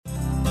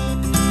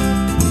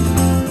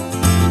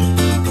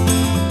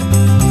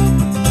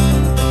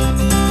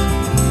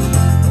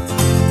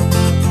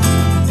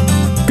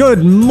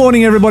Good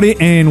morning, everybody,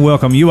 and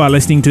welcome. You are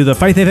listening to the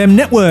Faith FM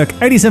network,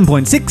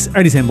 87.6,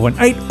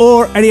 87.8,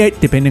 or 88,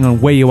 depending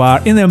on where you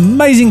are in the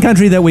amazing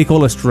country that we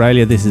call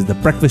Australia. This is The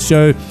Breakfast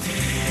Show.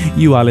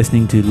 You are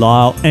listening to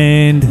Lyle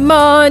and...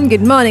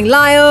 Good morning,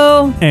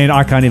 Lyle. And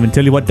I can't even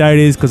tell you what day it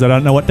is because I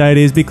don't know what day it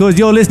is because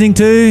you're listening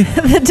to...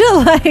 the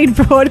delayed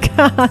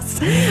broadcast.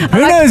 Who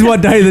knows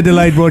what day the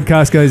delayed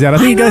broadcast goes out? I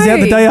think it goes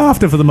out the day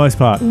after for the most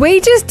part. We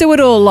just do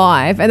it all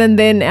live and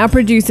then our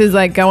producers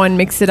go and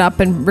mix it up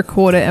and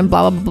record it and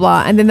blah, blah,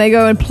 blah. And then they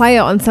go and play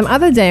it on some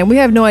other day and we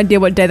have no idea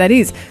what day that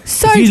is.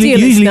 So, dear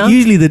listener...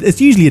 It's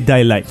usually a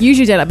day late.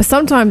 Usually a day late, but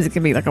sometimes it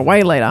can be a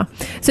way later.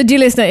 So, dear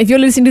listener, if you're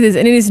listening to this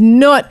and it is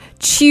not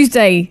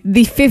Tuesday,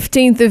 the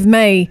 15th of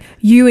May,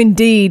 you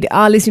indeed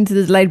are listening to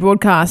the delayed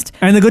broadcast.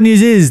 And the good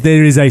news is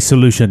there is a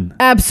solution.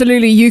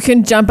 Absolutely. You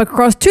can jump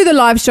across to the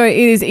live show. It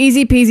is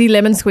easy peasy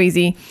lemon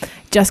squeezy.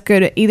 Just go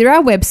to either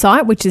our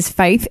website, which is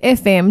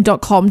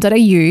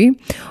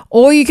faithfm.com.au,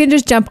 or you can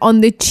just jump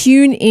on the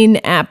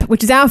TuneIn app,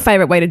 which is our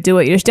favourite way to do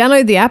it. You just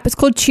download the app. It's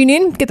called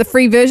TuneIn. Get the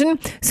free version.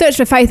 Search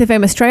for Faith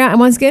FM Australia. And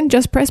once again,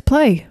 just press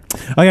play.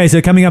 Okay,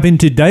 so coming up in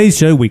today's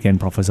show, we can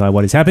prophesy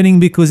what is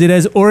happening because it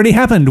has already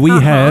happened. We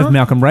have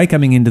Malcolm Ray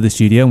coming into the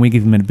studio and we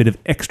give him a bit of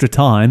extra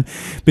time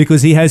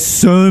because he has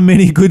so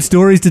many good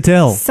stories to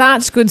tell.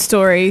 Such good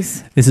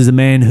stories. This is a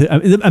man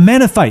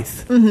of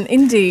faith. Mm-hmm,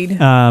 indeed.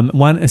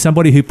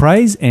 Somebody who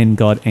prays and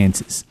God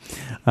answers.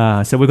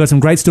 So we've got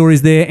some great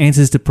stories there,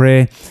 answers to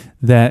prayer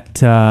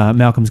that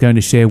Malcolm's going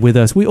to share with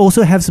us. We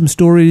also have some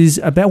stories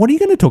about... What are you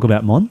going to talk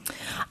about, Mon?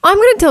 I'm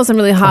going to tell some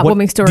really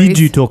heartwarming stories. Did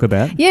you talk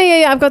about?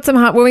 Yeah. I've got some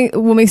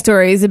heartwarming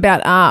stories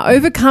about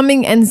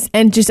overcoming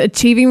and just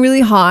achieving really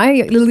high.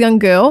 Little young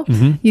girl.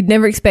 Mm-hmm. You'd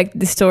never expect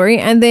this story.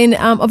 And then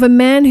of a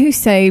man who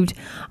saved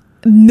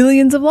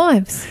millions of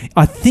lives.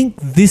 I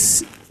think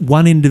this...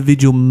 one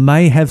individual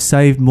may have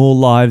saved more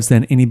lives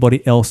than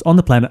anybody else on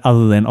the planet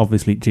other than,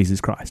 obviously,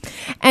 Jesus Christ.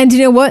 And you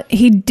know what?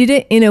 He did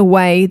it in a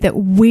way that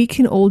we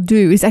can all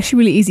do. It's actually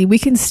really easy. We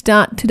can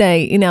start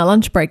today in our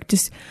lunch break,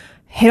 just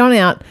head on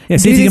out. Yeah,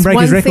 see if you can break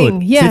his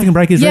record. Yeah. See if you can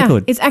break his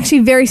record. It's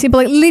actually very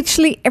simple.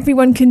 Literally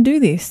everyone can do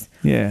this.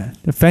 Yeah,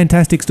 a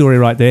fantastic story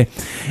right there.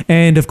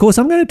 And, of course,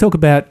 I'm going to talk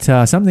about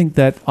something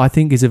that I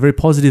think is a very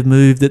positive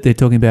move that they're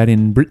talking about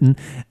in Britain,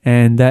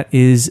 and that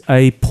is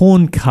a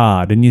porn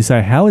card. And you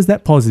say, how is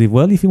that positive?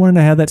 Well, if you want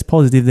to know how that's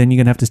positive, then you're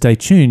going to have to stay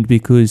tuned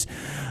because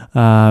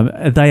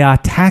they are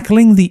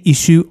tackling the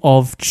issue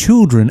of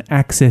children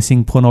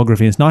accessing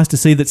pornography. It's nice to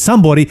see that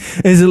somebody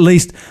is at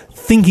least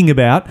thinking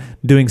about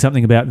doing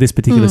something about this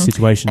particular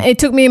situation. It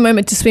took me a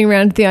moment to swing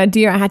around the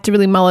idea. I had to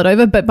really mull it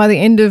over, but by the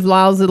end of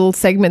Lyle's little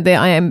segment there,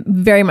 I am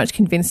very much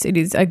convinced it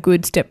is a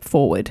good step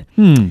forward.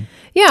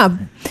 Yeah.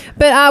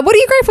 But what are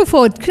you grateful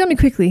for? Tell me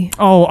quickly.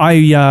 Oh,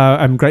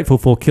 I'm grateful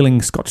for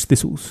killing Scotch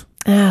thistles.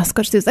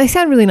 Scotch thistles. They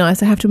sound really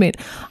nice, I have to admit.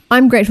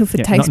 I'm grateful for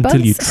taste not buds.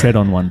 Until you tread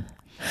on one.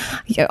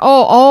 Yeah.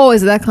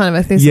 is it that kind of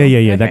a thistle? Yeah,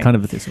 okay. That kind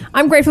of a thistle.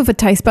 I'm grateful for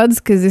taste buds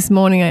because this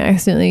morning I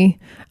accidentally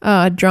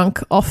drunk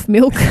off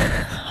milk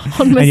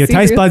on my And your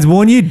cereal. taste buds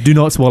warn you, do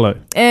not swallow.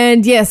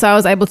 And yes, I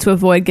was able to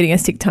avoid getting a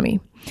sick tummy.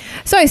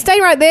 So stay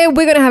right there.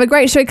 We're going to have a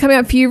great show coming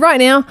up for you right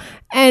now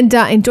and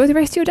enjoy the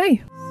rest of your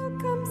day.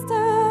 Comes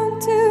down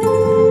to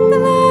the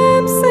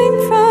lamp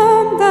slain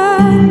from the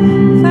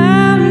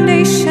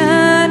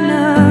foundation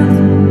of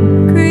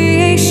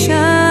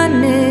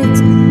creation.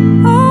 It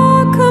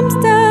all comes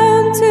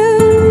down to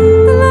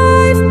the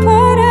life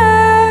poured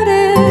out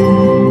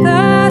in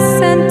the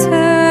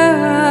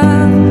center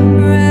of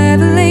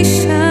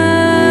Revelation.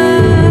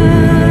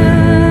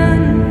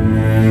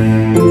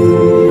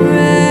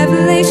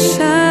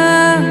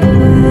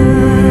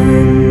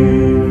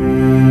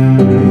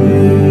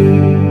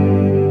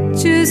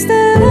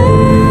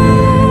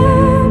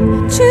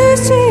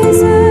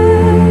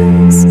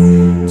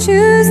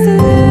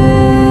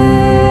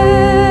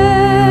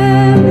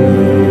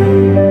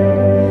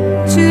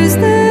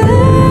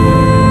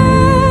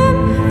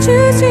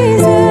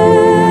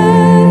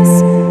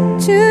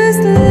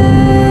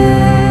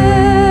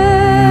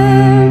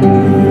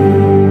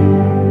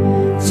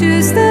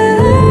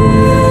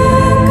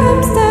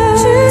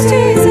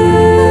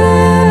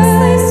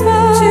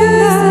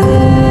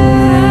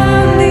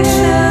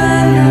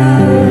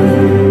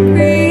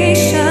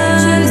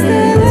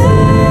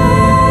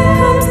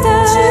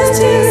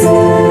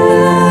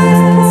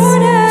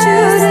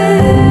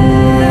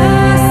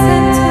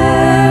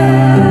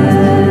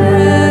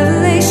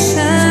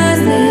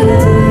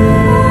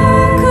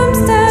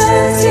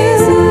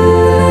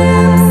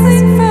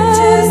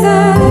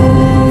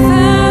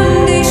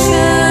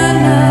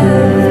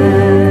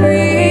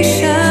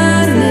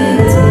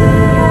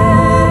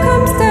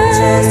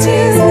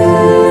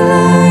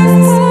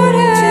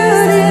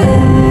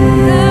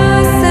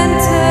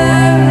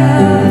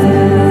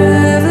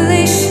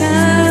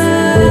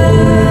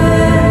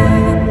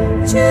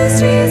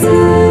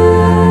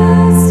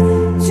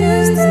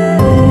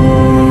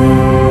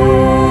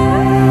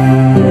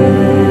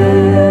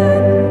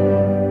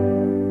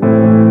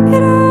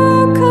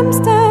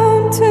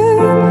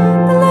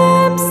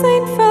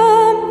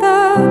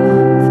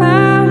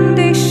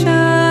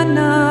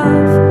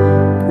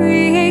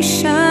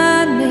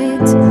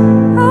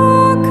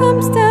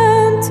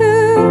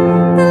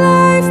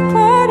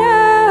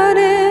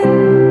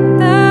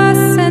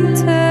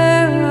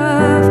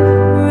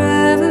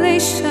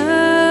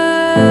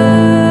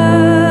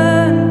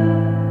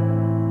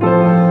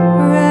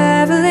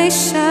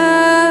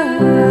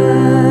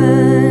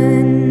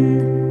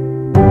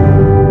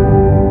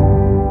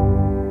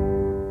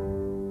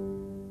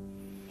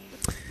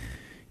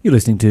 You're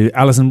listening to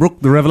Alison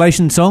Brooke, the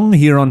Revelation Song,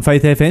 here on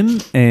Faith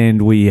FM,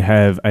 and we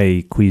have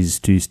a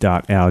quiz to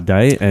start our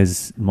day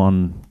as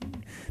Mon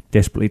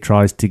desperately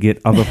tries to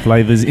get other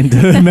flavours into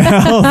her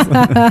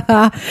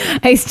mouth.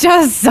 It's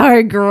just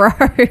so gross.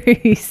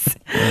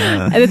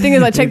 And the thing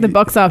is, I checked the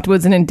box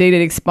afterwards, and indeed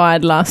it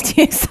expired last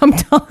year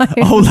sometime.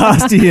 Oh,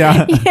 last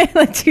year. Yeah,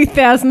 like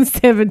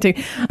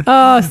 2017.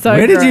 Oh, so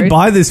Where gross. did you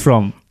buy this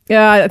from?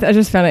 Yeah, I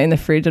just found it in the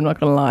fridge. I'm not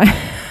going to lie.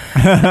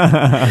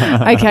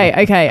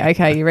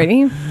 Okay. You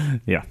ready?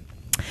 Yeah.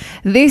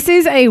 This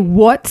is a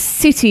what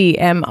city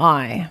am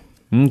I?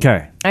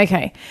 Okay.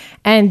 Okay.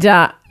 And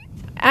I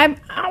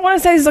want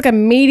to say this is like a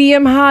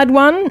medium hard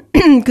one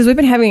because we've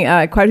been having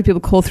quite a few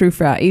people call through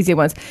for our easier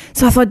ones.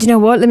 So I thought, you know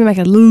what? Let me make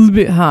it a little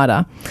bit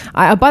harder.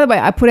 By the way,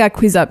 I put our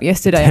quiz up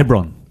yesterday.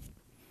 Hebron.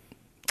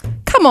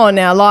 Come on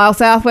now, Lyle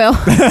Southwell.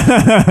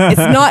 It's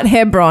not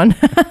Hebron.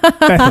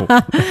 Bethel.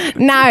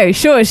 No,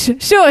 shush.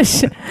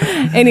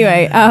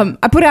 Anyway,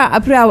 I put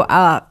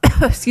our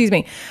excuse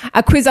me,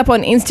 a quiz up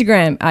on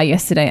Instagram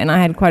yesterday, and I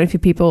had quite a few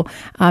people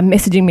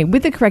messaging me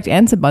with the correct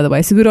answer, by the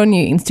way. So good on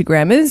you,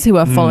 Instagrammers who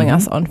are following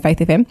us on Faith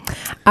FM.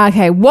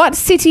 Okay, what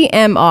city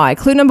am I?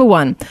 Clue number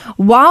 1.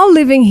 While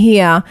living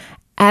here,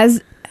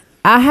 as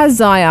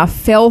Ahaziah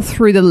fell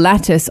through the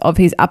lattice of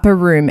his upper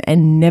room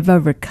and never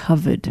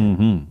recovered.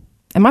 Mm-hmm.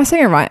 Am I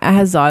saying it right?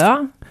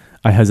 Ahaziah?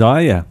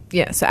 Ahaziah.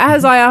 Yeah, so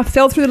Ahaziah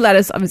fell through the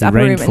lattice of his upper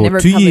room and never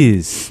for 2 recovered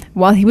years.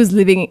 while he was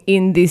living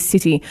in this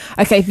city.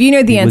 Okay, if you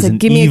know the He was answer, an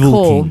give me a evil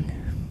call. king.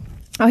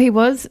 Oh, he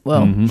was?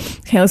 Well,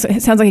 okay,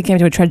 it sounds like he came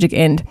to a tragic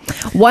end.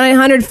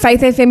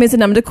 1-800-FAITH-FM is the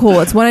number to call.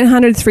 It's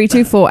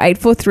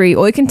 1-800-324-843,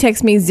 or you can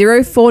text me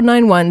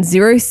 0491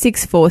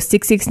 064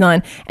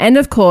 669. And,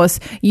 of course,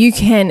 you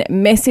can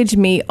message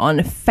me on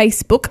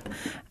Facebook.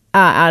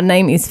 Our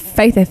name is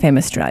Faith FM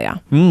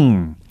Australia.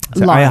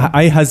 So Live.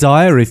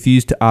 Ahaziah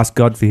refused to ask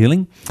God for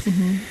healing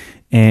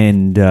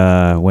and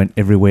went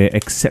everywhere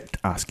except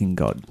asking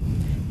God.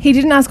 He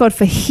didn't ask God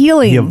for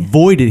healing. He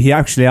avoided. He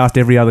actually asked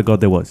every other God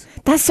there was.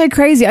 That's so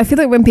crazy. I feel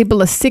like when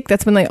people are sick,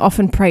 that's when they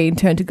often pray and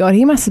turn to God.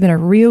 He must have been a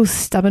real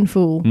stubborn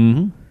fool.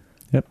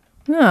 Yep.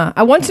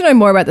 I want to know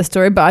more about the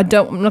story, but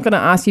I'm not going to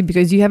ask you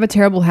because you have a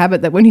terrible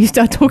habit that when you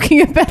start talking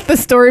about the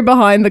story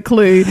behind the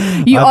clue,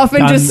 you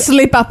often just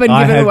slip up and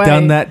give it away. I have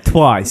done that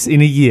twice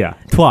in a year.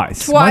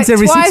 Twice. Once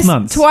every 6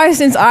 months. Twice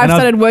since I've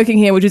started working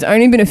here, which has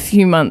only been a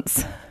few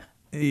months.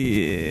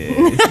 Yeah.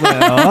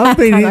 Well, I've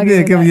been Can't argue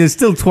with that. here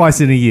still twice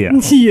in a year.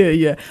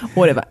 Yeah.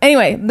 Whatever.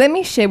 Anyway, let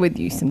me share with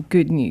you some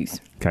good news.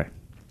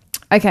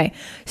 Okay.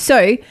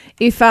 So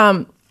if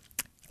Lyle,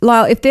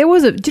 if there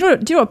was do you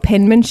know what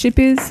penmanship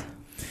is?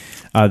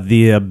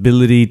 The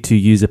ability to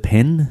use a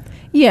pen,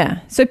 Yeah.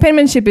 So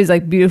penmanship is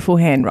like beautiful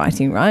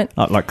handwriting, right?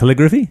 like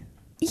calligraphy.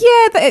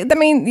 Yeah. I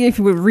mean, if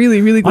you were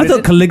really, really good I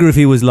thought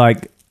calligraphy was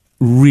like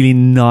really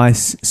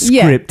nice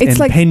script, it's and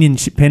like-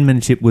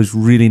 penmanship was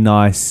really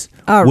nice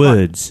Oh, right.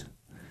 words,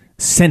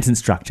 sentence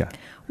structure.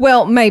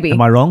 Well, maybe.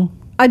 Am I wrong?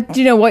 Do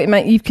you know what,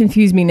 mate? You've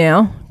confused me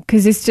now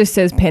because this just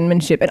says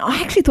penmanship. And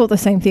I actually thought the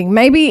same thing.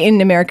 Maybe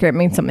in America it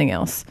means something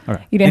else. All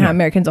right. You know Anyway. how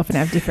Americans often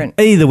have different...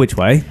 Either which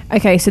way.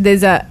 Okay, so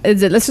there's a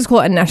let's just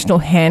call it a national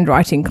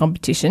handwriting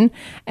competition.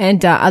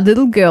 And a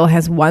little girl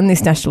has won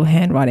this national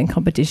handwriting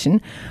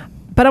competition.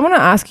 But I want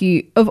to ask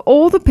you, of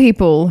all the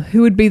people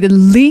who would be the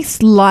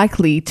least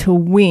likely to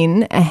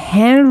win a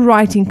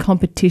handwriting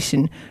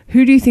competition,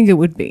 who do you think it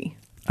would be?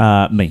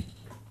 Me.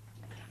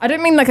 I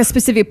don't mean like a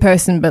specific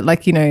person, but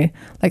like, you know,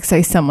 like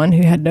say someone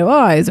who had no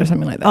eyes or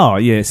something like that. Oh,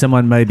 yeah.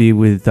 Someone maybe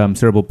with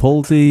cerebral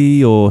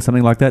palsy or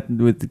something like that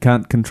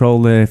can't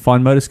control their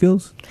fine motor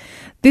skills.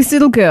 This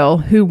little girl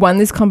who won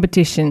this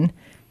competition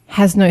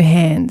has no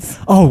hands.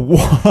 Oh,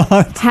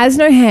 what? Has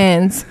no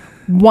hands,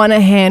 won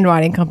a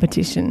handwriting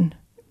competition.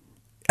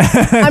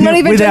 I'm not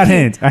even Without joking.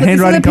 hands. A Look,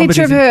 handwriting this is a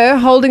picture of competition. her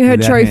holding her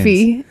Without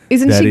trophy. hands.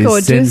 Isn't That she is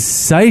gorgeous?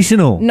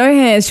 sensational. No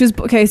hands. She was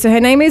okay. So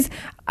her name is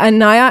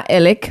Anaya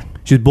Elik,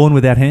 She was born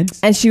without hands?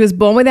 and she was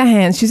born without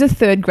hands. She's a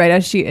third grader.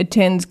 She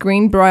attends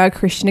Greenbrier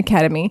Christian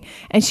Academy,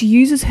 and she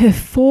uses her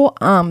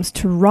forearms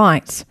to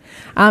write.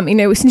 You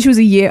know, since she was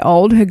a year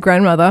old, her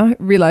grandmother,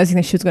 realizing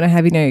that she was going to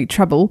have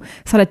trouble,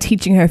 started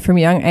teaching her from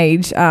a young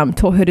age.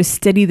 Taught her to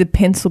steady the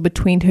pencil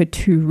between her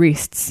two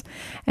wrists,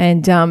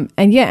 and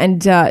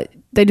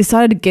they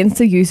decided against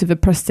the use of a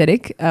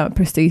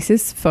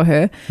prosthesis for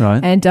her.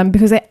 Right. And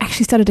because they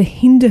actually started to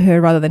hinder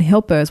her rather than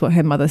help her, is what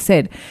her mother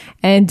said.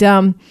 And,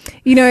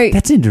 you know...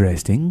 That's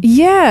interesting.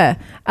 Yeah.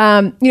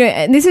 You know,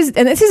 and this is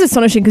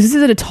astonishing because this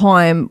is at a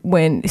time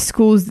when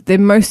schools, they're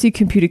mostly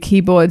computer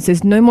keyboards.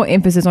 There's no more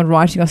emphasis on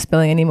writing or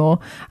spelling anymore.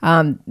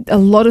 A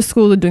lot of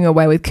schools are doing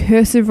away with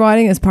cursive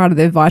writing as part of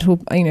their vital,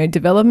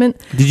 development.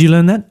 Did you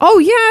learn that? Oh,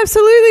 yeah,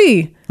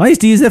 absolutely. I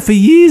used to use that for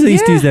years. I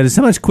used to Yeah. use that. It's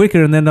so much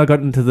quicker, and then I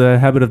got into the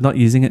habit of not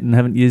using it and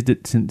haven't used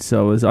it since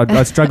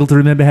I struggle to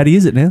remember how to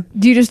use it now.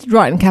 Do you just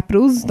write in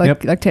capitals,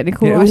 Yep. like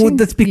technical Yeah, writing? well,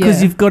 that's because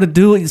Yeah. you've got to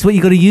do it. It's what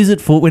you've got to use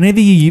it for. Whenever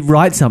you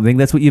write something,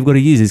 that's what you've got to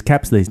use is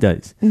caps these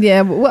days.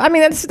 Yeah, well, I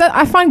mean,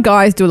 I find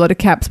guys do a lot of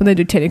caps when they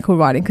do technical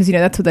writing because,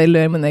 that's what they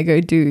learn when they go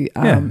do,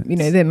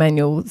 their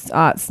manual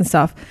arts and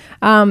stuff.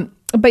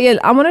 But yeah,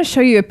 I want to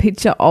show you a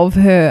picture of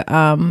her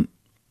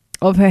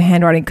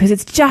handwriting because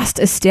it's just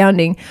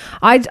astounding.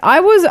 I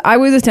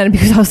was astounded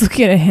because I was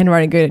looking at her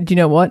handwriting going, do you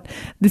know what?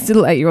 This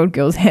little 8-year-old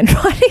girl's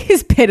handwriting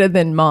is better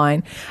than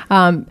mine.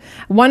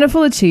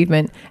 Wonderful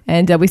achievement.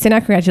 And we send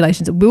our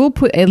congratulations. We will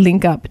put a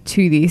link up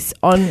to this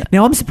on...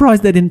 Now, I'm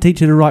surprised they didn't teach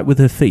her to write with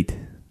her feet,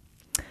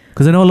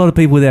 because I know a lot of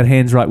people without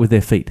hands write with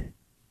their feet.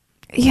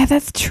 Yeah,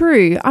 that's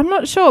true. I'm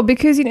not sure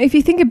because, if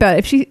you think about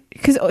it,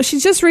 because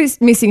she's just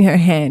missing her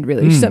hand,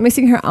 really. She's not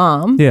missing her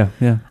arm. Yeah.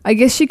 I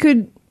guess she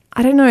could...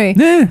 I don't know.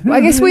 Yeah, Well,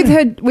 I guess with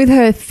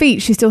her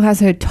feet, she still has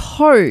her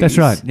toes. That's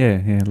right.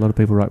 Yeah. A lot of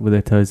people write with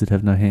their toes that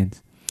have no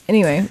hands.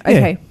 Anyway,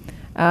 okay.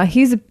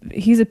 Here's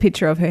a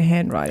picture of her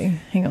handwriting.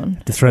 Hang on.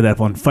 To throw that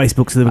up on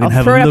Facebook so that we I'll can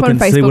have throw it a up look on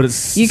and see Facebook. what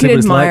it's You see can what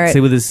it's admire like, it. see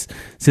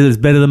whether it's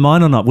better than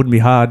mine or not. Wouldn't be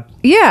hard.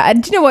 Yeah,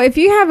 and do you know what? If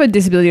you have a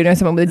disability or know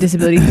someone with a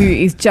disability who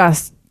is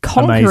just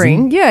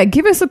conquering,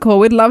 give us a call.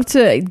 We'd love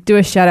to do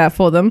a shout out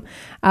for them.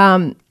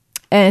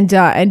 And put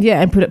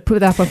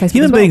that up on Facebook.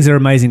 Human as well. beings are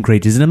amazing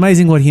creatures, and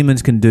amazing what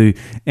humans can do,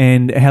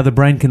 and how the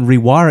brain can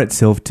rewire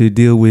itself to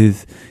deal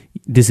with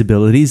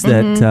disabilities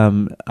that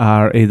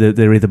are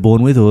either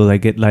born with or they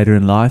get later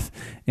in life,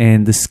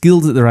 and the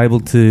skills that they're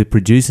able to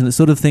produce. And it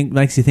sort of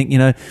makes you think,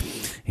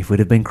 if we'd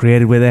have been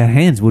created with our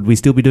hands, would we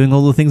still be doing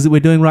all the things that we're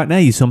doing right now?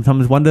 You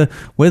sometimes wonder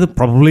whether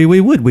probably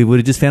we would. We would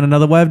have just found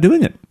another way of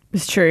doing it.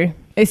 It's true.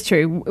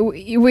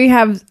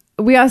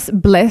 We are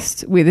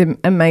blessed with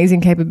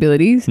amazing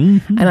capabilities,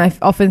 and I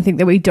often think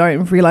that we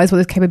don't realize what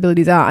those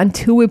capabilities are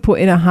until we're put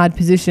in a hard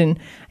position,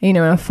 and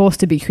are forced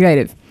to be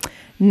creative.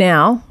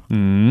 Now,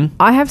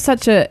 I have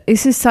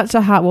this is such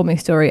a heartwarming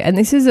story, and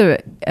this is a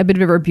bit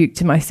of a rebuke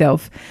to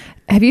myself.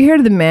 Have you heard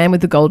of the man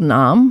with the golden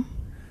arm?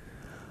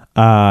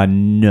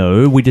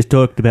 No. We just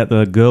talked about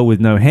the girl with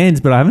no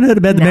hands, but I haven't heard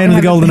about the man with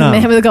the golden arm. The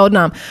man with the golden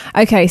arm.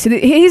 Okay, so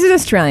he's an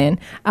Australian.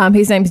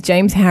 His name's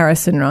James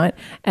Harrison, right?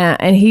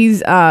 And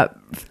he's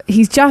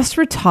just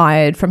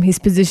retired from his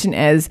position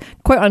as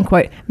quote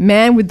unquote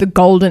man with the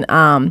golden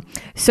arm.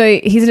 So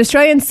he's an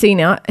Australian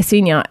senior,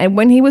 and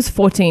when he was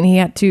 14, he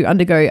had to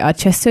undergo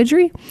chest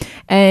surgery,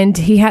 and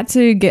he had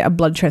to get a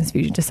blood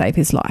transfusion to save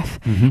his life.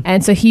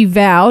 And so he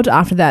vowed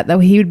after that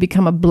he would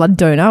become a blood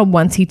donor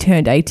once he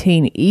turned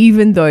 18,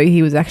 even though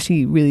he was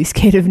actually really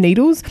scared of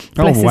needles.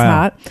 Bless his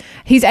heart.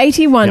 He's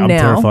 81 I'm now.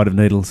 terrified of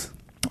needles.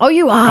 Oh,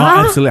 you are?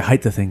 I absolutely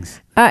hate the things.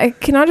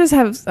 Can I just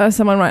have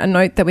someone write a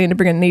note that we need to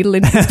bring a needle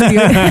into the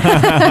studio?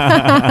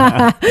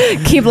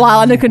 Keep Lyle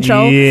under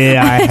control.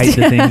 Yeah, I hate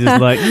the things.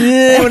 It's like,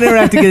 whenever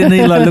I have to get a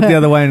needle, I look the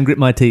other way and grip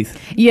my teeth.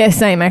 Yeah,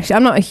 same, actually.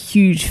 I'm not a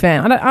huge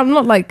fan. I'm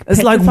not like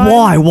It's like, petrified.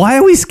 why? Why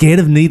are we scared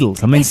of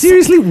needles? I mean,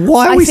 seriously,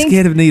 why are we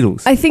scared of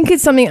needles? I think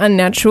it's something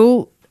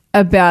unnatural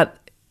about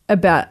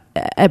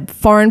a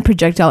foreign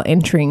projectile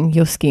entering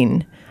your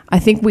skin. I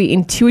think we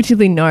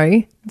intuitively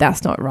know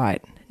that's not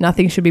right.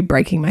 Nothing should be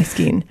breaking my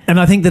skin. And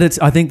I think that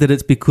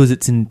it's because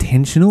it's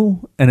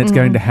intentional and it's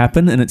going to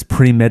happen and it's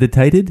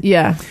premeditated.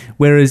 Yeah.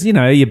 Whereas,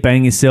 you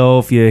bang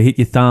yourself, you hit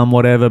your thumb,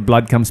 whatever,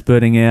 blood comes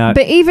spurting out.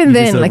 But even you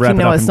then, just sort of wrap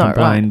it up it's and not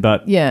complain, right.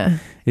 But yeah.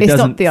 it It's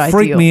doesn't not the ideal.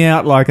 freak me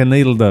out like a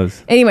needle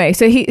does. Anyway,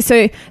 so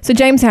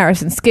James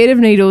Harrison, scared of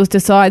needles,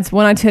 decides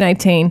when I turn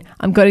 18,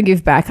 I'm going to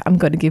give back. I'm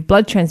going to give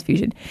blood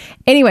transfusion.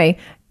 Anyway,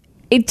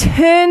 it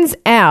turns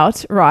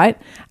out, right,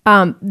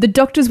 the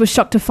doctors were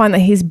shocked to find that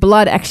his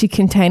blood actually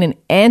contained an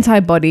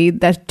antibody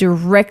that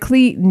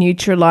directly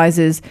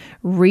neutralizes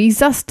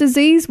rhesus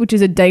disease, which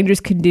is a dangerous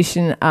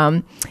condition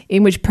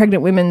in which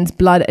pregnant women's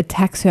blood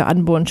attacks her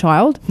unborn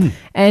child.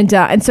 And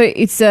so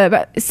it's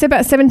about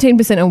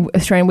 17% of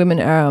Australian women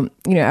are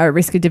at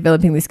risk of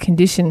developing this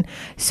condition.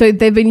 So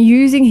they've been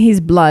using his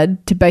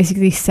blood to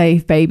basically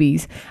save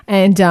babies.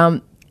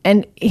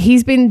 And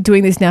he's been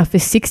doing this now for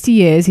 60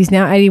 years. He's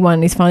now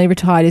 81. He's finally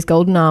retired his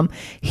golden arm.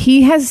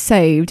 He has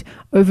saved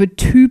over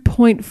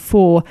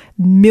 2.4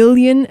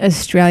 million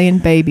Australian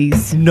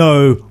babies.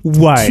 No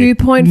way.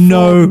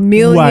 2.4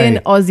 million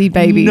way. Aussie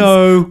babies.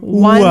 No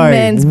One way.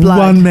 man's blood.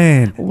 One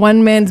man.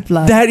 One man's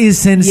blood. That is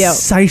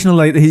sensational.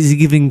 Like, is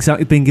he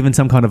been given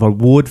some kind of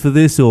award for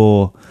this,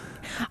 or?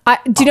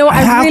 Do you know what?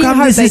 I How really come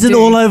hope this they isn't do.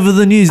 all over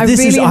the news?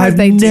 I've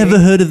never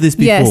heard of this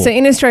before. Yeah, so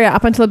in Australia,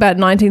 up until about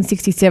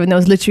 1967, there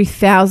was literally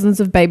thousands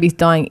of babies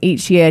dying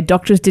each year.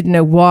 Doctors didn't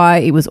know why.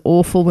 It was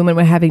awful. Women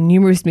were having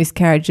numerous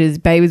miscarriages.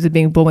 Babies were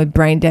being born with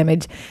brain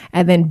damage.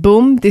 And then,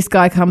 boom, this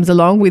guy comes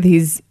along with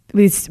his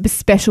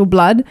special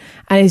blood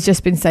and has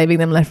just been saving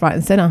them left, right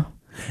and centre.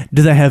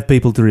 Do they have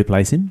people to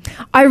replace him?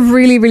 I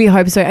really, really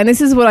hope so. And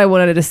this is what I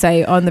wanted to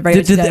say on the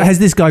radio today. Has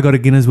this guy got a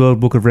Guinness World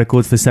Book of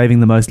Records for saving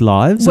the most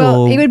lives?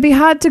 Well, or? it would be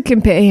hard to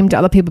compare him to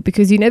other people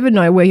because you never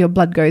know where your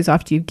blood goes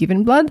after you've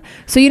given blood.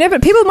 So you never.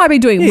 People might be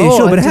doing Yeah, more.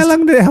 sure, but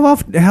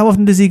how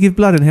often does he give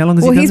blood, and how long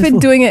has he done he's this been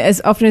for? doing it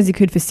as often as he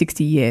could for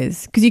 60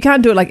 years because you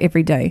can't do it like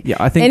every day. Yeah,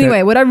 I think.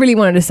 Anyway, what I really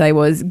wanted to say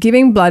was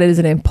giving blood is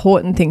an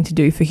important thing to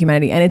do for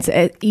humanity, and it's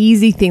an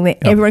easy thing that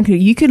everyone could do.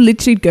 You could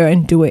literally go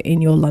and do it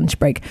in your lunch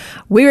break.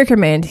 We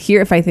recommend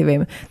here at Faith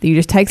FM that you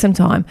just take some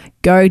time,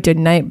 go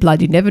donate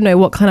blood. You never know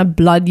what kind of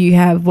blood you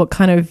have, what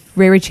kind of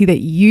rarity that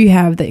you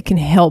have that can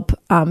help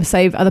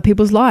save other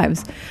people's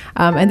lives.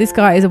 And this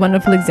guy is a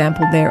wonderful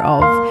example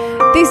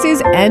thereof. This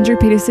is Andrew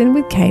Peterson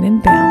with Cane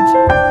and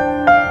Bound.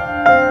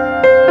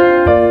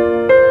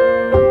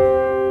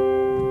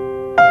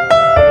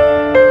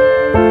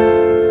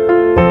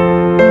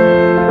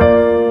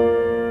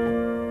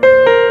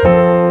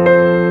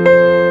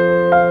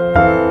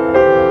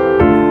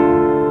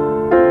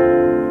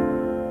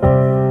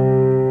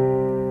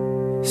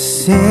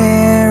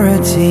 Sarah,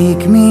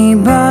 take me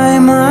by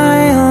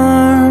my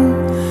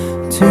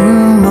arm.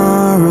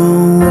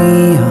 Tomorrow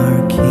we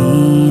are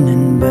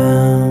Canaan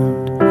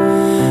bound,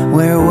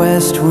 where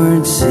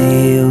westward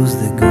sails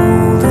the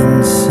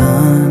golden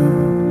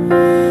sun,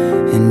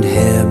 and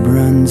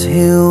Hebron's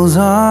hills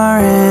are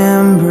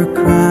amber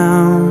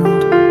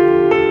crowned.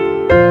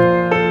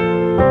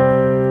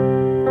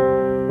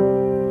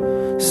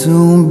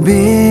 So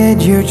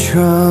bid your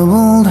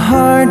troubled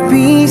heart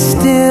be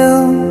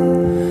still.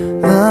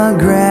 The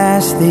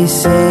grass, they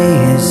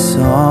say, is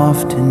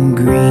soft and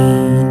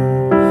green.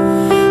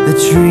 The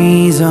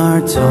trees are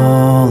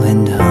tall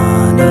and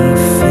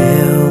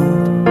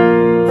honey-filled.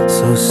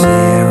 So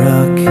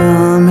Sarah,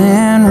 come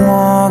and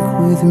walk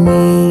with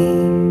me.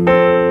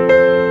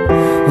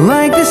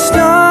 Like the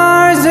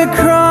stars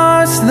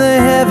across the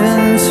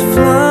heavens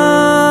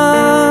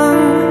flung,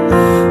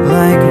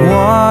 like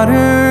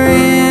water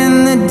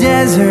in the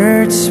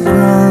desert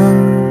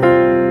sprung,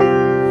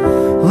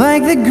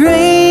 like the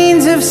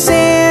grains of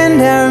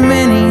sand, our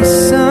many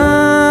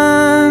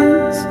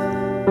sons.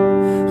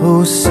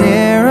 Oh,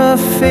 Sarah,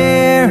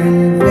 fair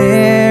and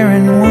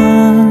barren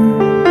one,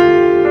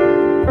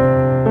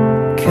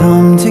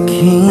 come to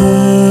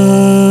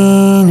Canaan,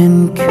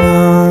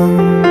 come.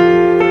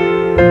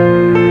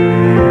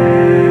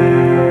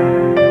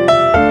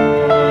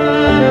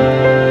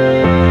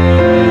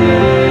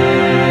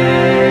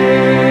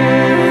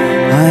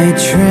 I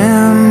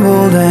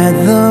trembled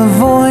at the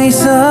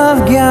voice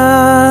of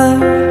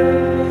God,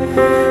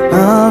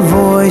 a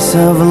voice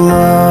of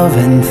love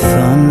and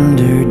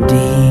thunder deep.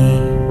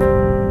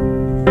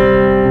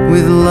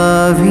 With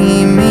love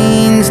he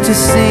means to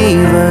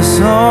save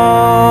us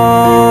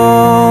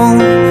all,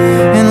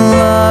 and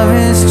love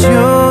has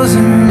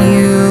chosen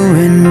you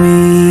and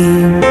me.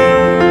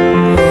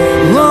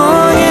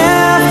 Long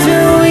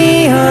after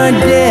we are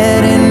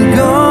dead and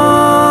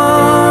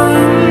gone,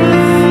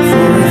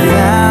 for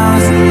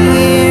 1,000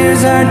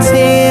 years our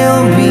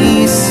tale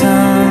be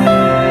sung,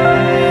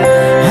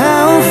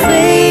 how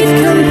faith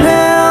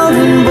compelled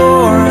and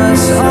bore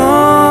us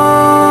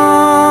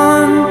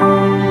on,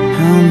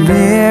 how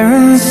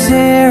barren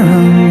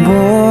Sarah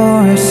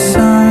bore a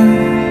son.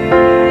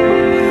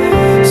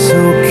 So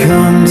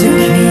come to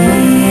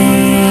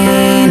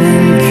Canaan,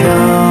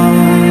 come,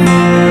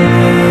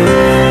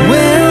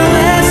 where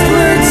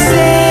westward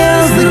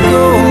sails the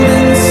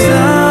golden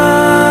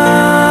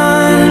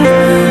sun,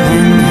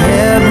 and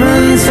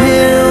Hebron's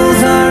hills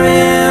are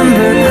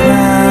amber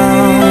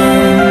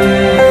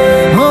crowned.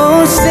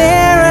 Oh,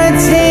 Sarah,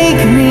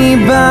 take me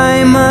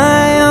by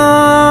my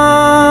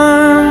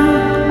arm.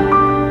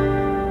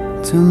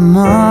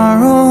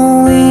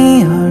 Tomorrow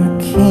we are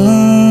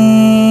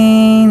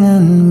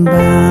Canaan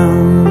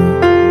bound.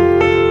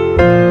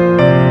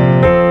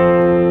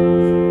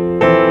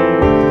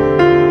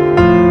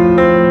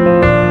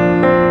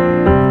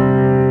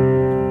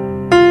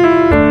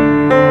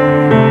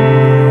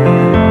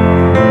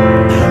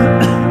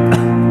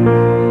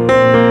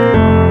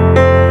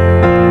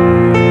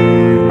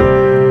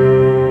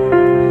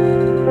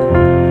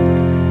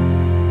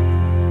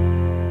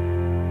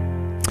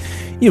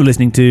 You're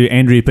listening to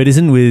Andrew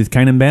Peterson with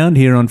Canaan Bound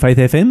here on Faith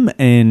FM.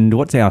 And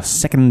what's our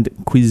second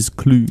quiz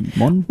clue,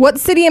 Mon? What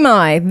city am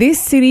I?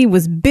 This city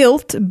was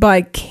built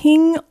by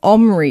King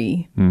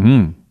Omri.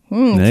 Mm-hmm.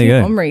 There King you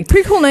go. Omri.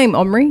 Pretty cool name,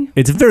 Omri.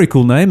 It's a very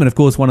cool name, and of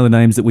course, one of the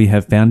names that we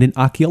have found in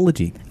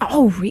archaeology.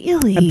 Oh,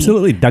 really?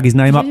 Absolutely. Dug his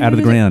name up out of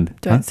the ground.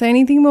 Don't say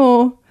anything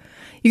more.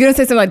 You're going to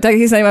say something like, dug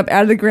his name up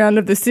out of the ground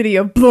of the city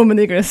of Bloom, and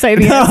you're going to say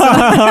the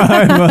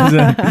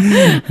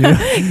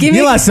answer.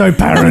 You are so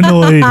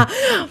paranoid.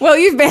 Well,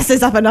 you've messed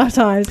us up enough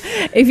times.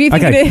 If you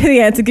think Okay. you know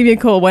the answer, give me a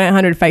call,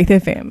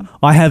 1-800-FAITH-FM.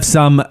 I have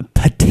some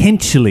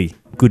potentially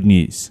good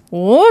news.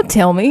 Or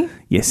tell me.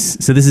 Yes.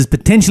 So this is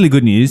potentially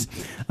good news.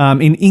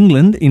 In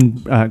England,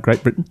 in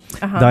Great Britain,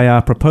 they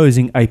are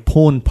proposing a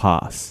porn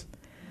pass.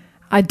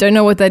 I don't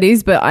know what that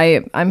is, but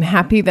I'm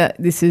happy that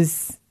this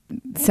is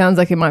sounds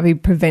like it might be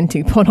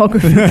preventing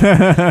pornography.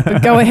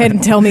 But go ahead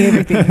and tell me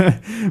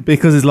everything.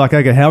 Because it's like,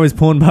 okay, how is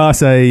porn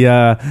pass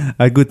a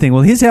good thing?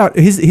 Well, here's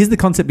the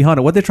concept behind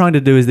it. What they're trying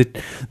to do is that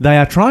they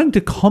are trying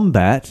to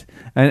combat,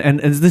 and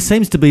this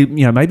seems to be,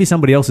 maybe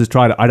somebody else has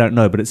tried it, I don't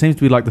know, but it seems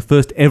to be like the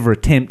first ever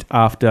attempt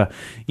after,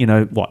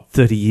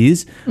 30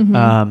 years.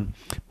 Mm-hmm.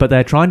 But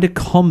they're trying to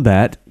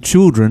combat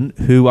children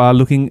who are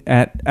looking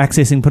at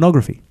accessing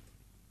pornography.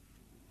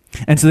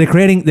 And so they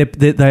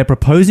are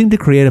proposing to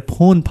create a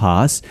porn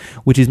pass,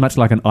 which is much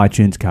like an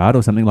iTunes card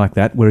or something like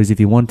that. Whereas if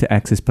you want to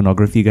access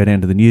pornography, you go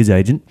down to the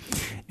newsagent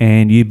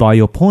and you buy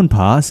your porn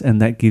pass, and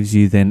that gives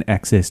you then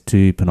access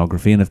to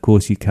pornography. And of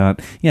course, you can't,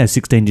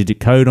 16-digit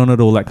code on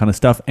it, all that kind of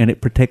stuff, and it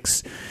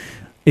protects.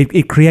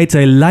 It creates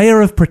a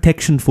layer of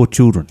protection for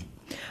children.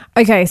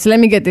 Okay, so let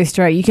me get this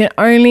straight. You can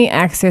only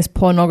access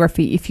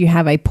pornography if you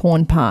have a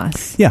porn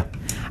pass. Yeah.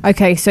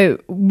 Okay, so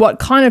what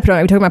kind of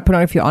pornography? We're talking about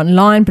pornography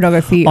online,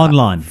 pornography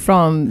online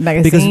from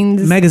magazines.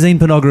 Because magazine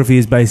pornography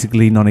is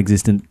basically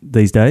non-existent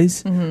these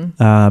days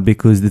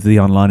because of the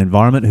online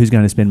environment. Who's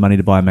going to spend money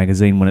to buy a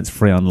magazine when it's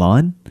free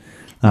online?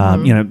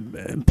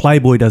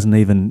 Playboy doesn't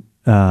even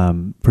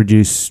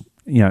produce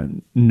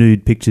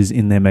nude pictures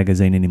in their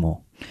magazine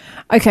anymore.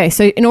 Okay,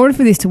 so in order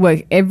for this to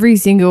work, every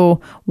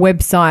single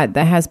website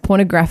that has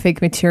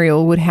pornographic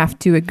material would have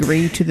to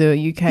agree to the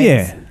UK.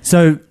 Yeah,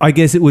 so I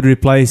guess it would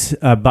replace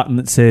a button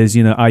that says,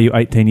 are you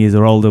 18 years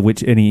or older,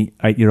 which any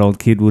 8-year-old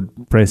kid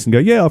would press and go,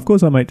 yeah, of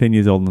course I'm 18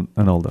 years old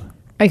and older.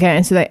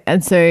 Okay, so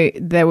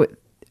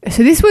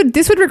this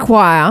would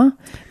require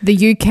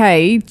the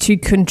UK to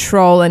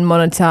control and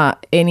monitor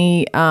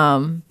any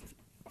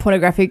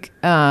pornographic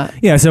so a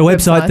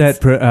website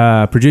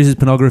that produces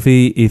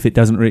pornography, if it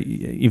doesn't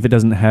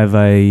have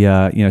a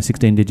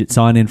 16-digit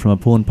sign in from a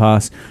porn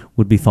pass,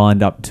 would be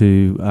fined up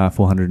to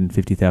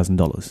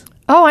 $450,000.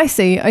 Oh, I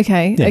see.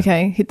 Okay, yeah.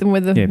 Okay, hit them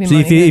with the So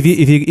money.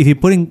 if you're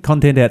putting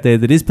content out there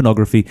that is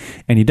pornography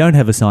and you don't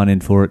have a sign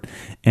in for it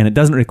and it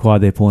doesn't require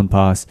their porn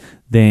pass,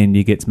 then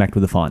you get smacked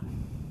with a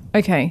fine.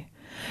 Okay,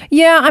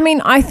 yeah. I mean,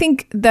 I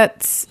think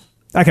that's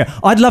okay.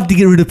 I'd love to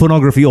get rid of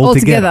pornography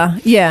altogether.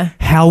 Yeah.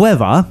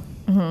 However,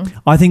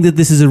 I think that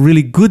this is a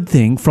really good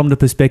thing from the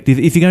perspective,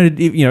 if you're going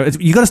to,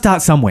 you've got to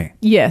start somewhere.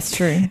 Yes,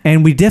 true.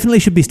 And we definitely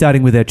should be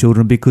starting with our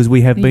children because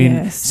we have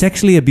been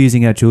sexually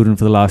abusing our children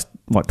for the last,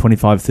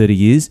 25, 30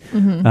 years.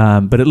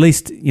 But at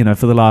least,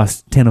 for the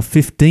last 10 or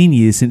 15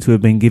 years since we've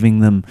been giving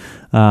them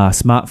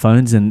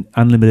smartphones and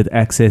unlimited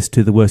access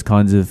to the worst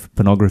kinds of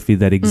pornography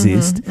that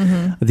exist.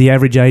 The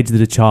average age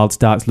that a child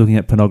starts looking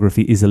at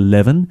pornography is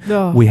 11.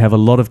 Oh. We have a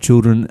lot of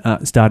children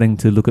starting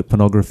to look at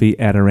pornography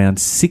at around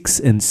 6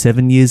 and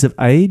 7 years of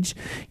age.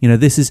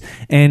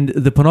 And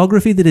the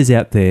pornography that is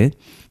out there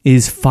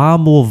is far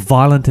more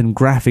violent and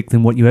graphic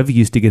than what you ever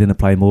used to get in a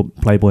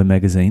Playboy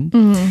magazine.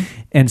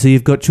 And so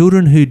you've got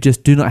children who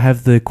just do not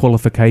have the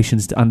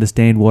qualifications to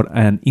understand what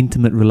an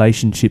intimate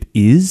relationship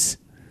is.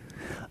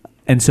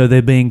 And so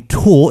they're being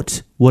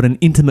taught what an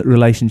intimate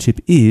relationship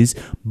is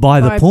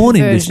by the porn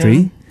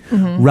industry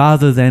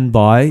rather than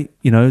by,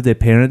 their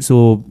parents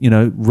or,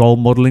 role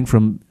modeling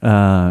from,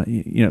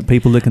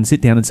 people that can sit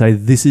down and say,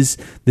 this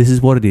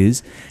is what it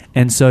is.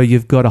 And so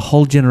you've got a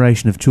whole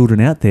generation of children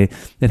out there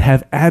that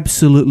have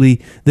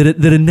absolutely, that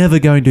are never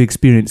going to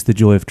experience the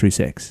joy of true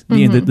sex,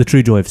 the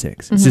true joy of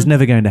sex. It's just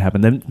never going to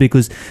happen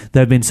because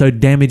they've been so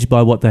damaged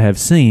by what they have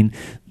seen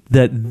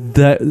that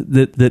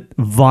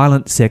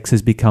violent sex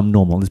has become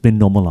normal. It's been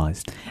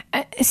normalized.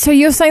 So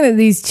you're saying that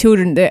these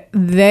children,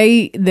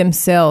 they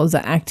themselves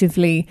are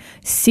actively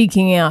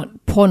seeking out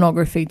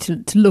pornography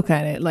to look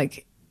at it,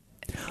 like.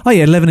 Oh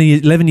yeah, 11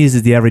 years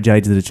is the average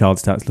age that a child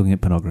starts looking at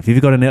pornography. If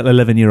you've got an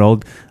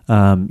 11-year-old,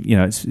 you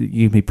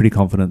can be pretty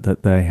confident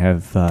that they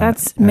have.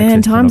 That's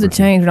times have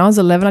changed. When I was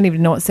 11, I didn't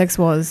even know what sex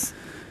was.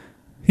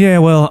 Yeah,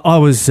 well, I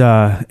was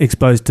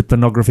exposed to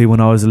pornography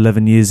when I was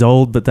 11 years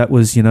old, but that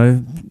was,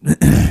 your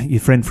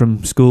friend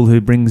from school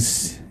who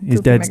brings his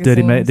dad's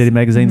dirty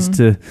magazines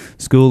to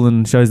school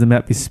and shows them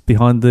out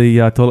behind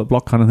the toilet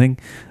block kind of thing,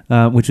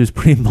 which was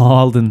pretty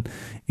mild and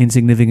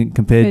insignificant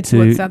compared to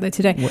what's out there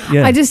today.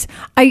 Yeah.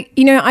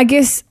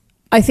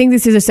 I think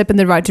this is a step in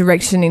the right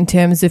direction in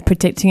terms of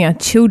protecting our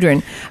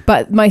children.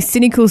 But my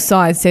cynical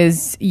side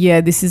says,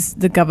 this is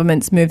the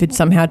government's move to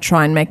somehow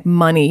try and make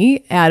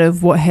money out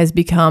of what has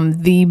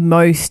become the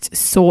most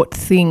sought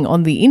thing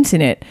on the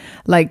internet.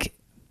 Like,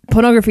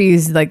 pornography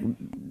is like,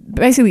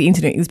 basically the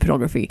internet is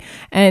pornography.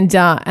 And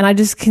I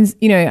just can,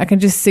 I can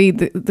just see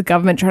the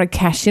government try to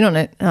cash in on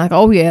it. And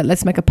like,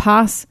 let's make a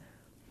pass.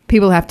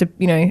 People have to,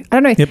 I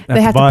don't know,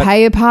 they have to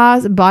pay a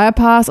pass, buy a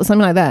pass or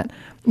something like that.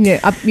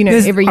 Yeah, every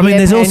year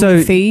there's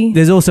also fee.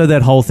 There's also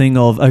that whole thing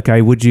of,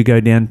 okay, would you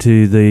go down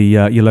to the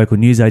your local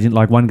newsagent?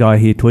 Like one guy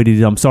here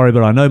tweeted, I'm sorry,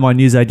 but I know my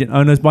newsagent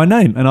owners by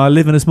name and I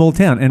live in a small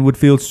town and would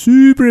feel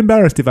super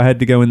embarrassed if I had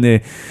to go in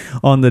there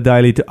on the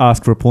daily to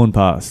ask for a porn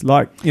pass.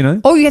 Like,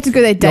 Oh, you have to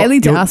go there daily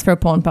to ask for a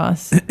porn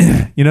pass.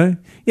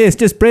 Yes,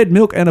 just bread,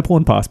 milk and a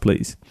porn pass,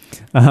 please.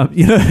 But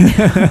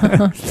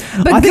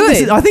I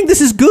think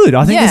this is good.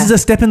 I think this is a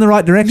step in the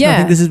right direction. I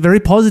think this is very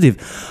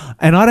positive.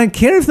 And I don't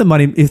care if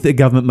the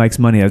government makes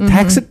money out.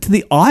 Tax it to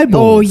the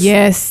eyeballs. Oh,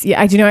 yes.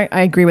 Yeah,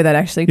 I agree with that,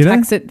 actually. You know?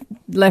 Tax it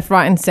left,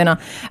 right and centre.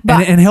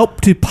 But And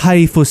help to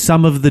pay for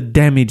some of the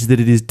damage that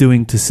it is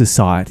doing to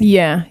society.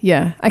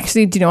 yeah.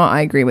 Actually, do you know what?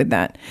 I agree with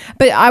that.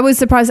 But I was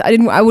surprised.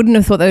 I wouldn't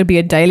have thought there would be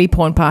a daily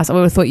porn pass. I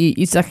would have thought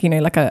you stuck,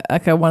 like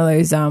a one of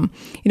those,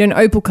 an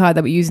Opal card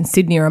that we use in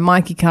Sydney, or a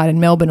Mikey card in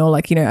Melbourne, or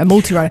a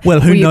multi-rider. Well,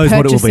 who knows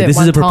what it will be? This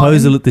is a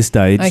proposal at this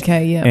stage.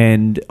 Okay, yeah.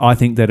 And I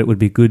think that it would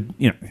be good,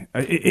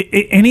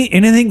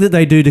 anything that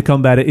they do to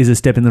combat it is a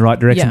step in the right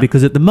direction, Yeah.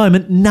 because at the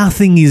moment,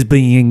 nothing is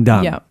being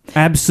done. Yeah.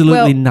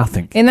 Absolutely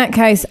nothing. In that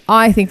case,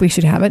 I think we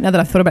should have it, now that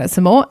I've thought about it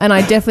some more, and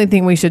I definitely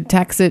think we should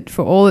tax it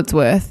for all it's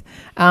worth,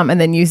 and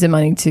then use the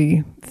money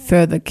to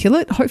further kill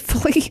it,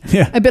 hopefully.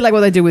 Yeah. A bit like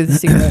what they do with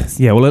cigarettes.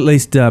 Yeah, well, at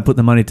least put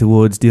the money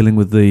towards dealing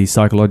with the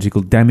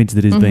psychological damage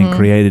that is being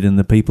created and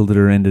the people that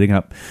are ending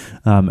up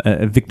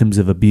victims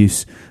of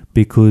abuse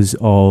because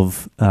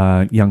of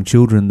young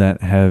children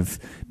that have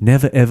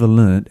never ever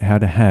learnt how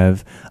to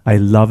have a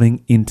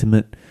loving,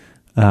 intimate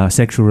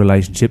sexual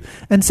relationship.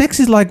 And sex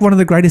is like one of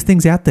the greatest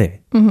things out there.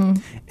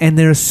 And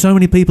there are so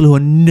many people who are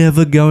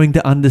never going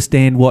to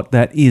understand what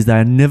that is. They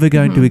are never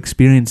going to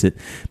experience it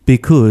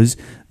because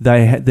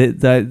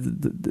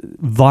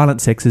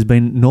violent sex has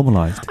been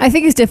normalised. I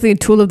think it's definitely a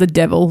tool of the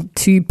devil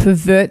to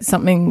pervert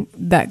something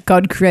that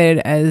God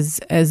created as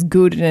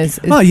good and as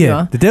Oh, yeah.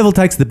 pure. The devil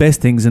takes the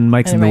best things and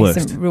makes And them the makes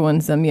worst. them,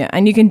 ruins them, yeah.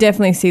 And you can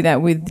definitely see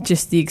that with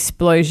just the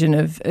explosion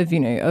of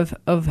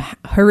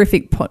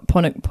horrific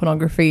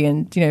pornography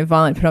and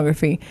violent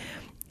pornography.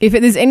 If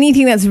there's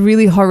anything that's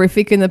really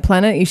horrific in the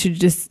planet, you should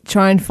just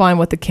try and find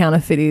what the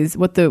counterfeit is,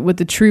 what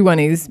the true one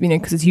is,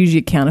 because it's usually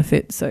a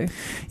counterfeit. So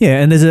Yeah,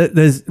 and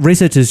there's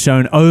research has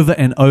shown over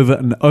and over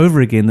and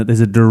over again that there's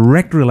a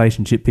direct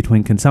relationship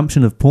between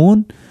consumption of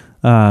porn,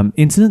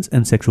 incidents,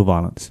 and sexual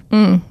violence.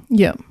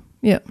 yeah.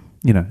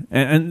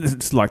 And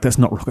it's like, that's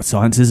not rocket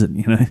science, is it?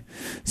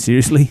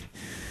 Seriously.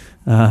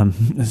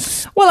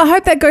 Well, I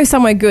hope that goes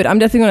somewhere good. I'm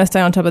definitely going to stay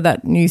on top of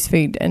that news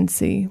feed and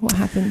see what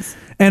happens.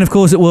 And of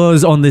course, it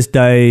was on this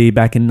day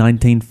back in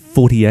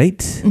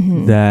 1948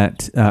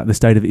 that the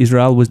state of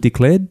Israel was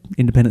declared,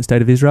 independent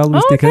state of Israel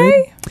was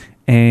declared.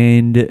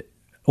 And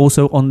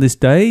also on this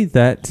day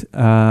that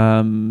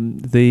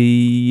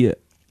the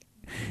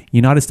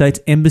United States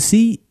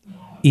Embassy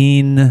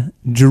in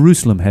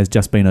Jerusalem has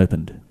just been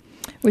opened.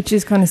 Which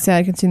is kind of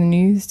sad considering the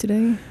news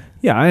today.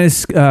 Yeah,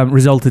 it's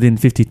resulted in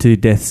 52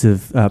 deaths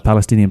of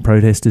Palestinian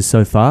protesters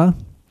so far,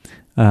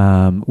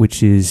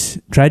 which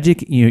is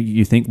tragic.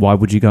 You think, why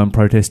would you go and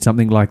protest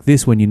something like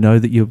this when you know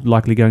that you're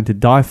likely going to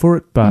die for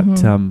it? But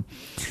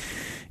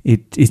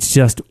it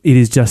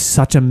is just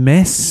such a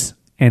mess.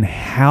 And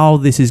how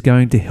this is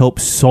going to help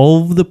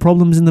solve the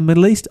problems in the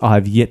Middle East,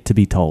 I've yet to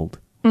be told.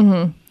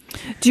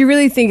 Do you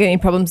really think any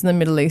problems in the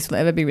Middle East will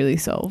ever be really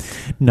solved?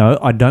 No,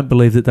 I don't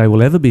believe that they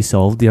will ever be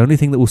solved. The only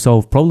thing that will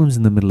solve problems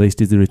in the Middle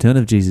East is the return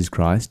of Jesus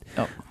Christ.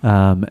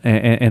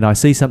 And I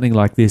see something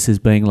like this as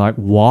being like,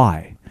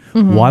 why?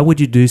 Why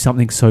would you do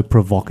something so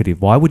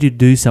provocative? Why would you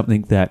do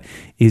something that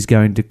is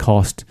going to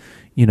cost,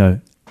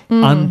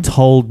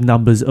 untold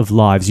numbers of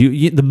lives?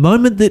 The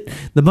moment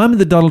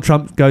that Donald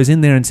Trump goes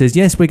in there and says,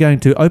 yes, we're going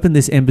to open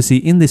this embassy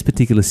in this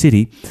particular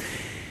city,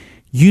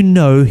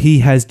 he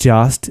has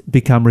just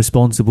become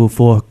responsible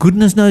for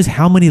goodness knows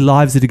how many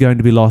lives that are going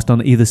to be lost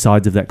on either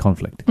sides of that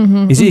conflict.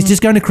 It's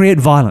just going to create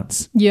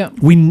violence. Yeah.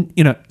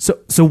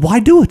 So why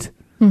do it?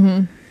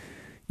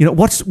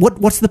 What's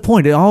the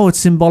point? Oh, it's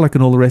symbolic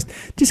and all the rest.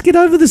 Just get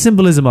over the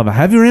symbolism of it.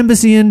 Have your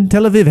embassy in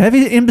Tel Aviv. Have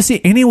your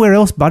embassy anywhere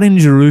else but in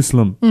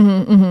Jerusalem.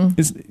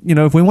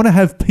 If we want to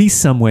have peace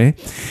somewhere,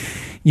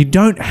 you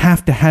don't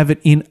have to have it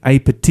in a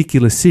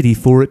particular city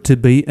for it to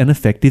be an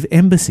effective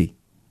embassy.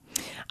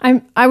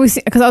 I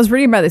was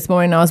reading about this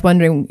morning and I was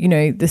wondering,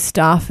 the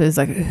staffers,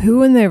 like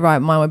who in their right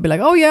mind would be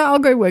like, oh yeah, I'll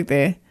go work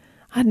there.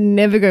 I'd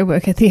never go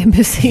work at the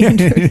embassy.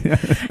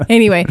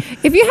 Anyway,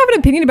 if you have an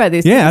opinion about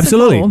this, yeah,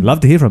 absolutely.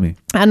 Love to hear from you.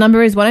 Our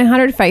number is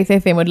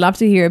 1-800-FAITH-FM. Would love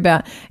to hear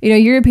about,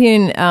 your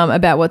opinion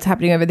about what's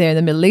happening over there in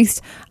the Middle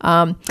East.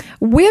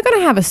 We're going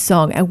to have a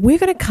song and we're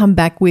going to come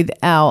back with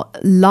our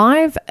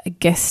live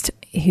guest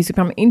who's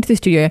come into the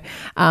studio,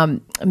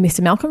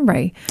 Mr. Malcolm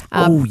Ray.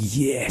 Oh,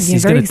 yes. Yeah,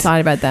 very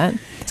excited about that.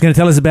 He's going to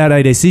tell us about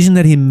a decision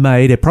that he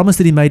made, a promise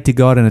that he made to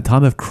God in a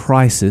time of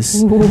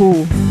crisis.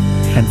 Ooh.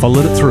 And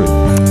followed it through.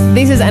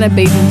 This is Anna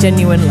Beaton,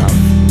 Genuine Love.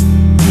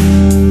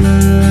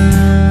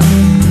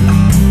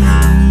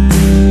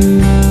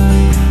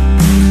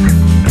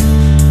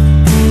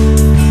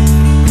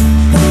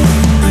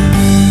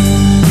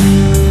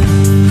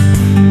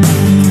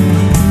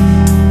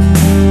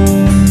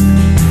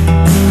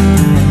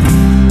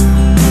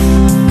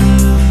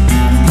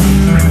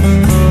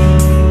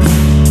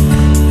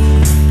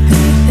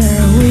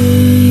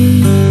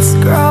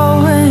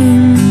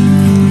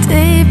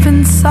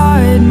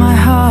 My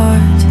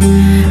heart,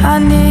 I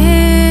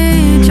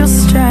need your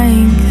strength.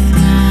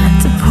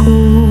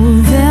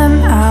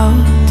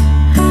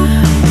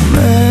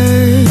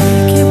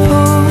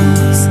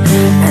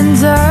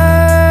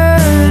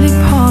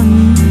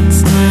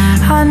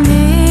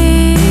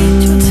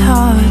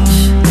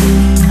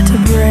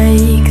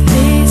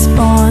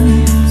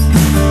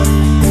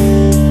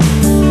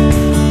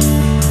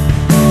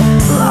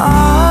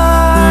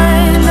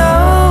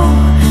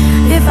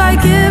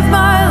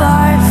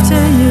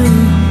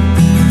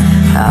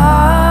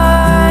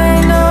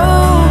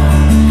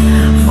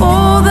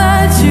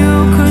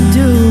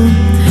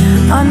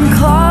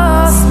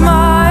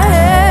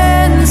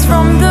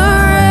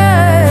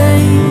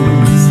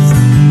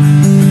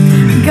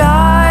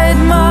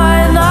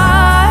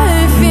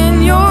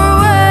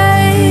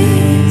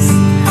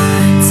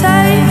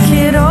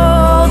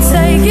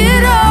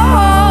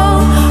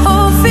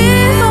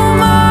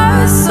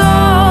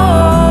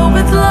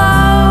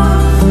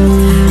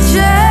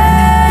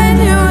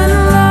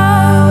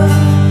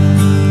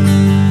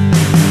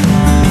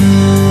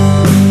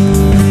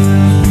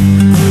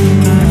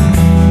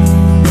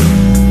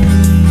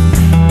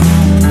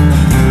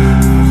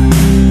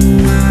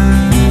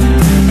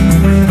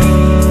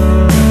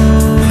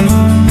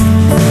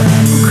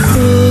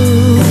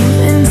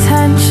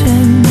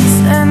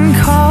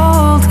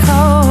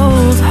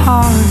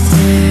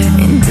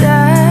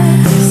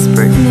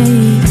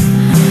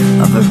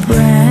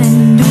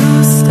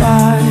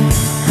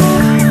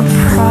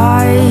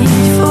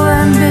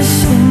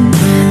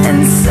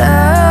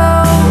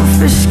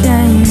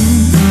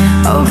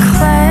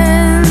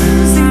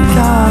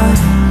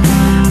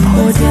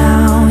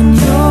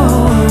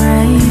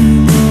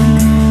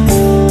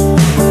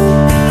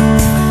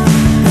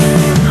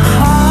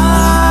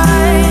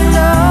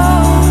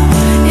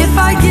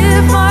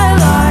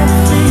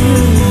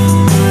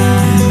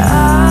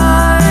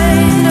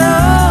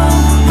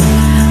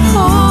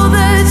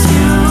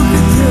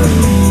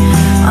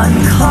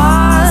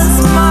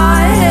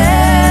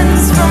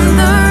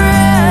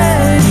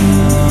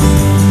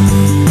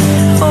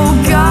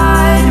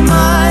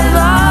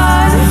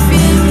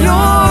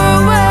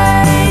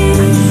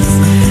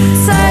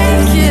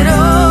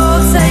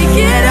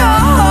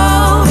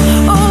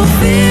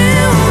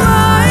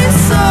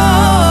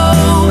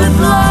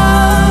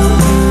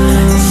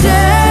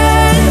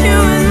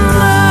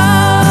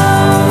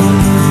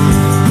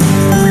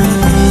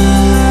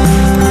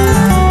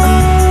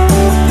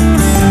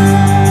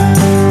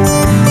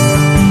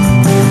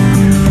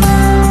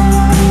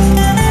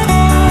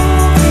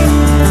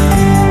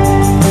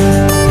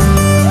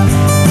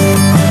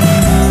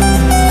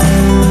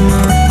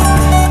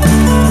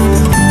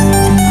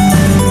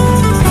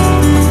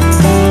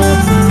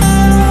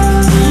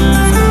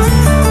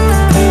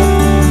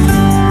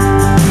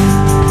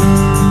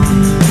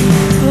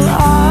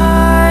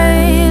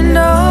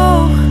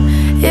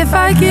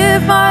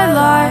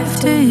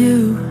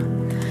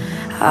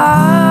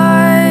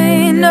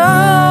 I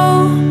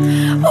know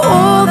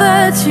all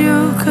that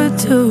you could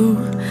do.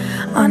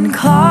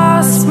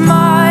 Unclasp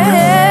my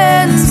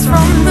hands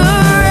from the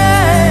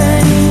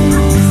rain.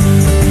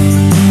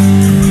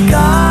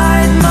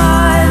 Guide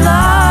my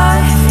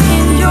life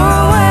in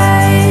your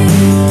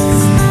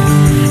ways.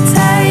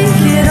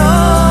 Take it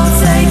all,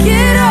 take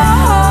it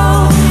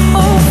all.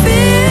 Oh,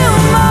 fill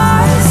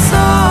my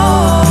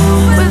soul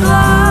with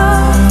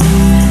love,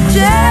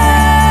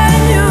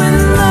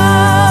 genuine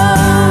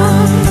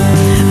love.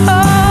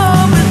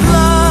 Oh, with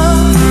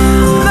love,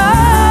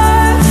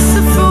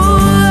 merciful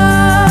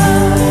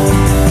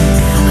love.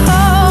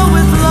 Oh,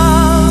 with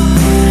love,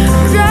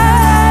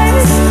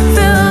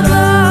 grace-filled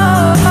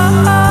love.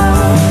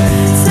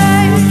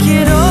 Take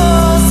it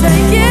all,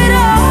 take it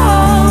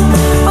all.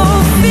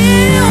 Oh,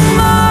 fill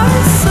my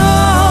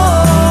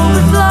soul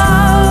with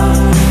love,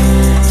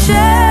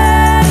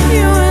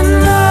 genuine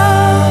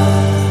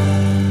love.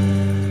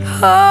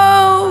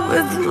 Oh,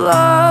 with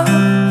love,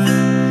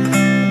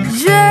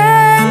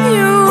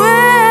 genuine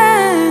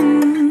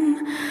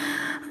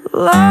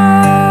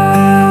love.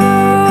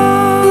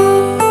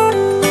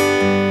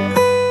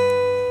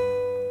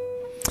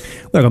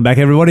 Welcome back,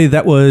 everybody.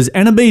 That was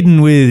Anna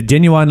Beeden with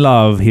Genuine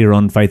Love here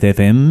on Faith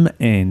FM,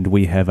 and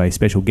we have a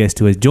special guest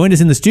who has joined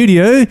us in the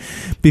studio.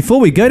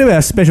 Before we go to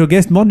our special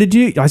guest, Mon,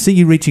 I see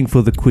you reaching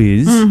for the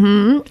quiz.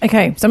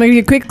 Okay, so I'm going to give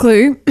you a quick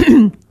clue.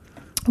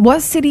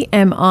 What city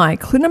am I?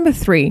 Clue number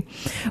 3.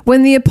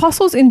 When the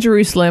apostles in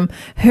Jerusalem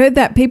heard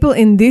that people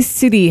in this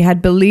city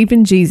had believed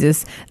in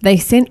Jesus, they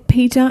sent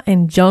Peter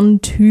and John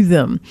to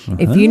them.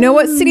 If you know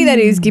what city that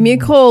is, give me a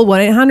call,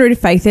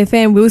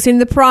 1-800-FAITH-FM. We'll send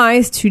the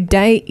prize.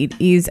 Today it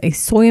is a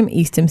Soyam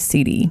Eastham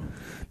city.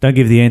 Don't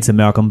give the answer,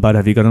 Malcolm, but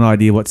have you got an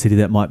idea what city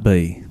that might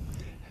be?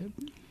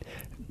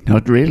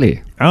 Not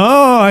really.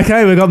 Oh,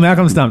 okay. We've got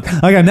Malcolm stumped.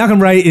 Okay,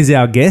 Malcolm Ray is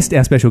our guest,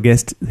 our special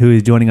guest who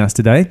is joining us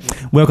today.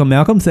 Welcome,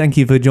 Malcolm. Thank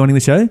you for joining the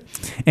show.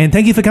 And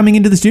thank you for coming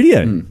into the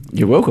studio.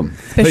 You're welcome.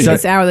 Especially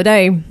this hour of the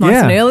day,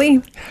 nice and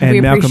early. And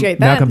We Malcolm, appreciate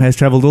that. Malcolm has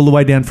travelled all the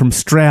way down from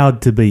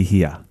Stroud to be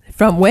here.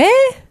 From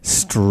where?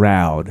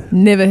 Stroud.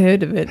 Never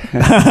heard of it.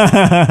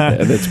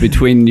 That's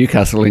between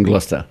Newcastle and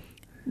Gloucester.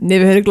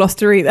 Never heard of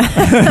Gloucester either.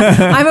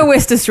 I'm a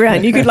West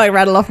Australian. You could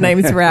rattle off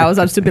names for hours.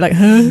 I'd just be like,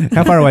 huh?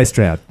 How far away is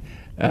Stroud?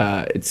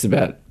 It's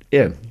about,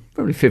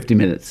 probably 50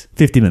 minutes.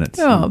 50 minutes.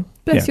 Oh,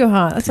 bless your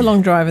heart. That's a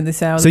long drive in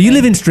this hour. So you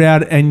live in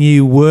Stroud and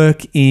you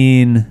work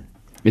in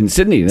In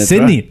Sydney, that's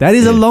Sydney. right. That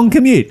is a long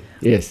commute.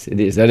 Yes, it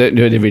is. I don't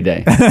do it every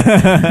day.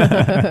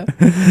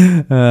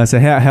 So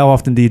how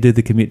often do you do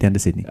the commute down to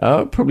Sydney?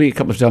 Probably a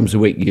couple of times a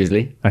week,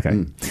 usually.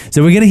 Okay.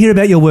 So we're going to hear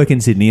about your work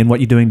in Sydney and what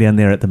you're doing down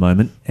there at the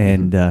moment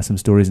and some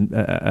stories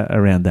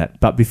around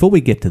that. But before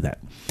we get to that,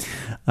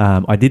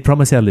 I did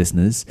promise our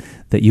listeners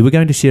that you were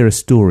going to share a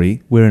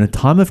story where in a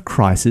time of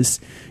crisis,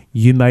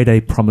 you made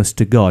a promise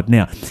to God.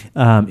 Now,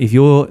 if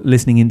you're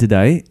listening in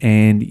today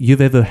and you've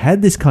ever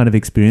had this kind of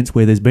experience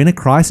where there's been a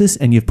crisis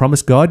and you've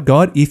promised God,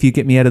 if you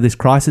get me out of this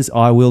crisis,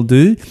 I will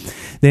do,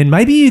 then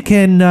maybe you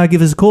can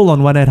give us a call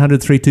on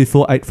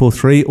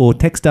 1-800-324-843 or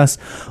text us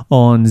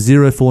on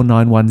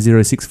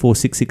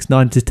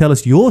 0491064669 to tell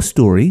us your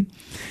story.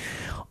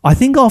 I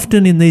think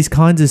often in these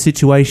kinds of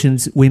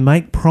situations, we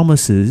make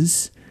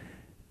promises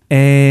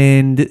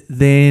and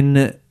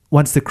then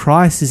once the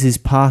crisis is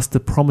past, the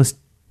promise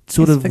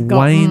sort of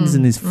wanes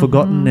and is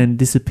forgotten and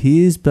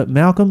disappears. But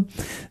Malcolm,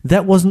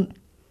 that wasn't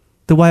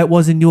the way it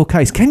was in your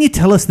case. Can you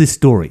tell us this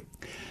story?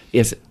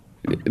 Yes.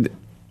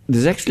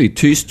 There's actually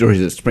two stories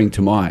that spring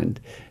to mind.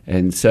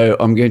 And so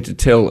I'm going to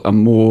tell a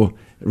more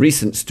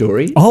recent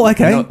story. Oh,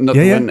 okay. Not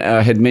the one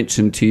I had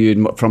mentioned to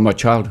you from my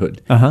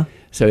childhood. Uh-huh.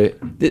 So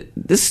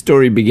this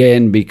story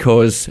began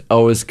because I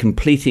was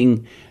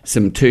completing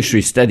some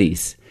tertiary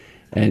studies.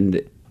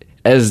 And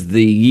as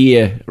the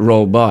year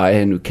rolled by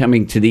and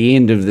coming to the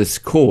end of this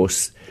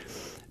course,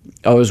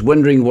 I was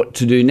wondering what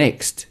to do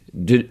next.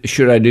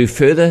 Should I do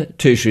further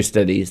tertiary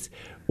studies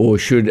or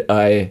should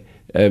I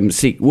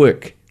seek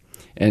work?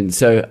 And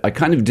so I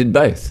kind of did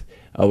both.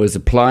 I was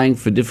applying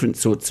for different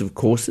sorts of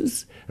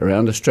courses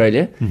around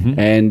Australia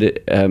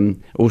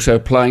and also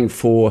applying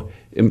for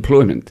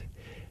employment.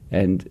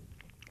 And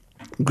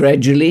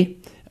gradually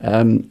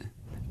I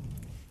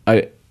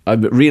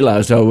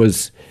realised I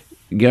was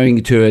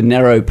going to a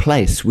narrow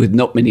place with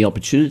not many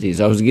opportunities.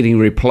 I was getting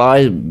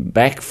replies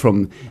back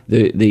from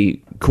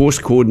the course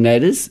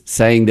coordinators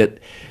saying that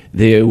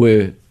there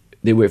were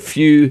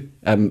few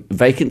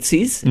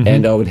vacancies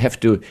and I would have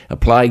to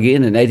apply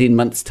again in 18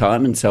 months'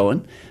 time and so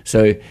on.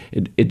 So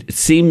it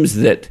seems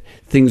that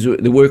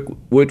the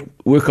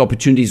work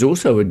opportunities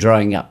also were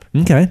drying up.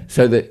 Okay.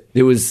 So that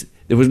there was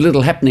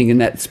little happening in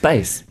that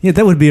space. Yeah,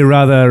 that would be a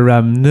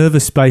rather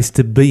nervous space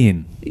to be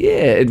in.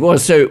 Yeah, it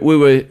was. So we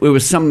were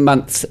some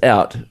months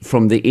out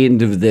from the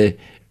end of the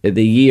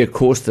year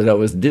course that I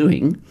was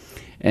doing,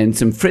 and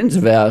some friends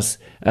of ours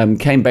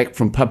came back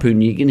from Papua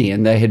New Guinea,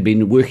 and they had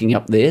been working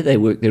up there. They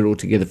worked there all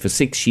together for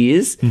 6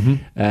 years,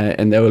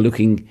 and they were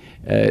looking.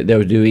 They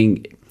were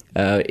doing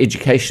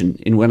education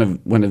in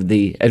one of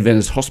the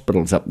Adventist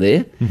hospitals up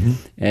there,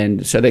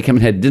 and so they come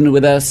and had dinner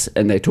with us,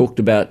 and they talked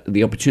about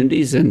the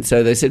opportunities, and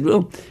so they said,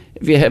 well,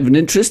 if you have an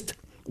interest,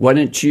 why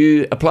don't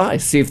you apply,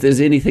 see if there's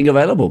anything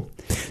available.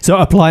 So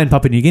apply in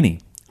Papua New Guinea.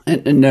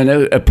 And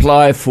no,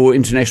 apply for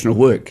international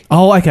work.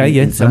 Oh, okay,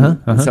 yeah. In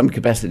some some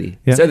capacity.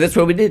 Yeah. So that's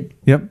what we did.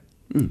 Yep.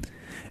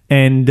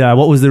 And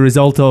what was the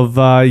result of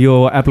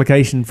your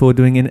application for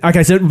doing it?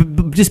 Okay, so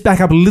just back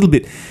up a little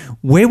bit.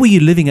 Where were you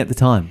living at the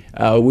time?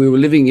 We were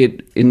living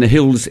in the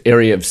hills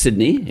area of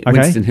Sydney,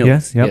 Winston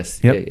Hills.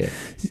 Yes, Yeah.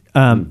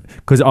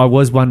 Because I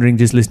was wondering,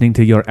 just listening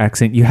to your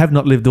accent, you have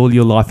not lived all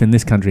your life in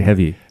this country, have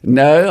you?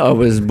 No, I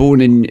was born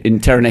in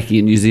Taranaki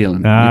in New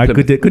Zealand.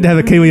 Good to have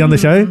a Kiwi on the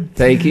show.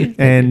 Thank you.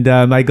 And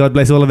may God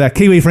bless all of our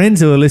Kiwi friends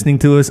who are listening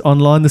to us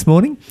online this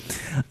morning.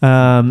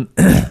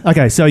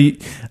 Okay, so you're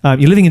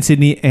living in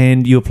Sydney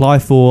and you apply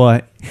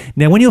for...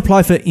 Now, when you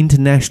apply for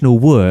international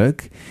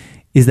work,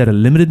 is that a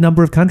limited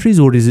number of countries,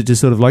 or is it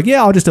just sort of like,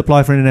 yeah, I'll just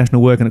apply for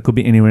international work and it could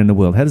be anywhere in the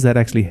world? How does that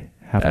actually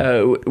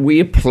happen? We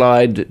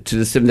applied to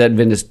the Seventh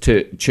Adventist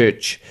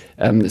Church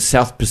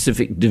South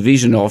Pacific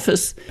Division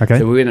office. Okay.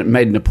 So we went and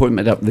made an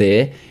appointment up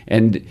there,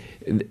 and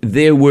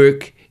their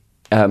work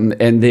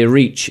and their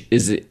reach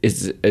is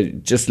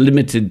just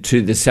limited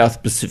to the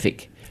South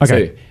Pacific.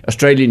 Okay. So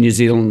Australia, New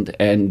Zealand,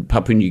 and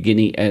Papua New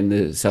Guinea, and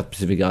the South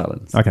Pacific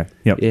Islands. Okay.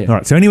 Yep. Yeah. All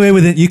right. So anywhere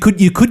within, you could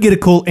get a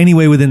call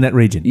anywhere within that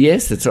region.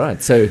 Yes, that's right.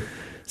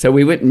 So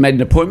we went and made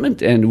an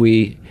appointment, and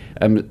we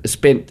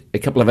spent a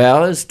couple of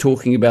hours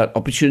talking about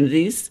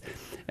opportunities,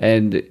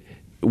 and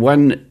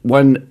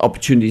one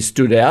opportunity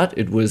stood out.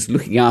 It was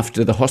looking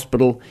after the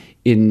hospital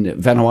in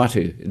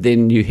Vanuatu,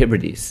 then New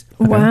Hebrides.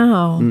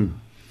 Wow.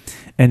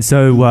 And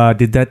so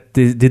did that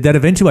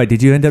eventuate?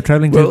 Did you end up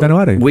travelling to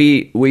Vanuatu?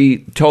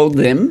 We told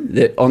them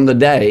that on the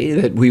day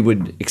that we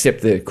would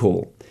accept the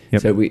call.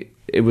 Yep. So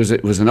it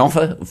was an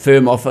offer, a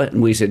firm offer,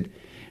 and we said,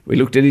 we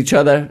looked at each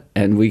other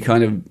and we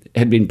kind of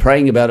had been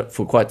praying about it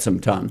for quite some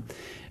time.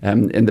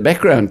 And the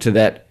background to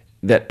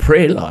that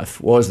prayer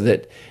life was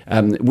that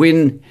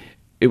when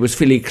it was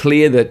fairly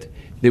clear that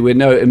there were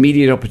no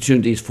immediate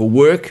opportunities for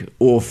work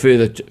or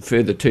further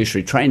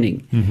tertiary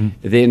training,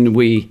 then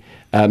we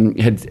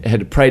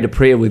had prayed a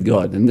prayer with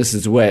God, and this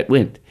is the way it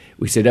went.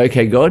 We said,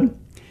 okay, God,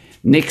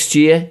 next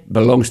year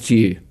belongs to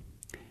you.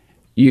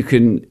 You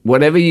can,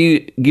 whatever you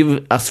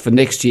give us for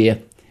next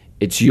year,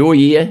 it's your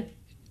year.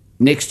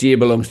 Next year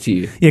belongs to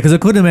you. Yeah, because I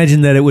couldn't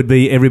imagine that it would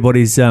be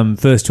everybody's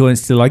first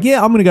choice to like,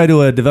 yeah, I'm going to go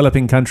to a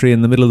developing country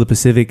in the middle of the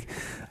Pacific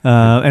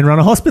and run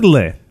a hospital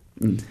there.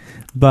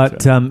 But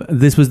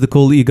this was the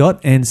call that you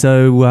got. And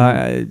so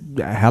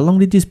how long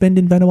did you spend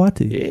in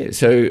Vanuatu? Yeah,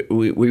 so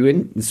we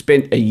went and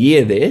spent a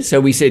year there.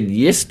 So we said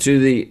yes to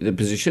the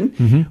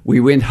position. We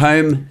went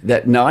home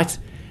that night,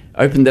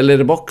 opened the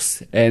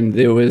letterbox, and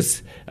there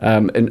was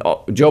a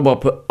job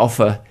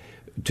offer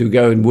to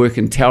go and work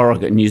in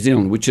Tauranga, New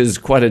Zealand, which is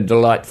quite a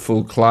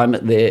delightful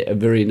climate there,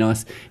 very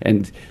nice.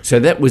 And so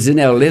that was in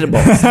our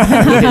letterbox.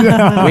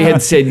 We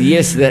had said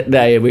yes that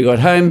day. We got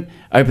home,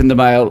 opened the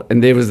mail,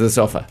 and there was this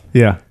offer.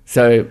 Yeah.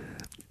 So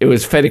it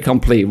was fait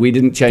accompli. We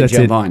didn't change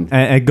our mind.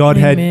 And God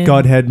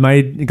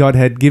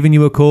had given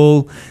you a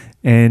call,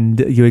 and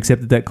you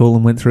accepted that call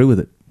and went through with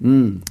it.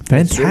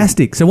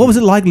 Fantastic. So what was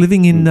it like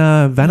living in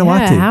Vanuatu?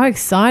 Yeah, how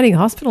exciting.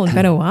 Hospital in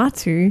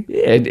Vanuatu.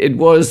 Yeah, it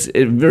was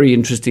a very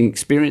interesting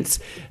experience.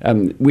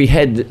 We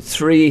had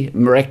 3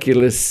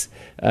 miraculous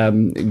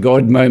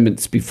God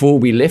moments before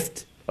we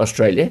left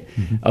Australia.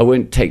 I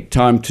won't take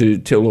time to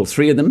tell all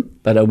 3 of them,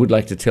 but I would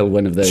like to tell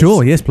one of those.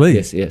 Sure, yes,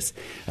 please. Yes.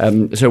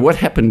 So what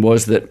happened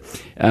was that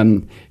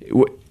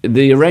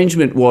the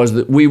arrangement was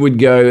that we would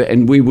go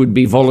and we would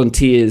be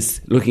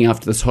volunteers looking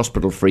after this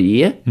hospital for a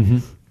year.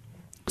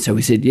 So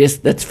we said, yes,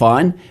 that's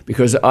fine,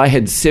 because I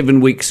had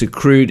 7 weeks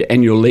accrued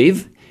annual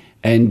leave,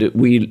 and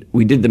we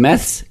did the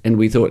maths, and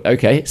we thought,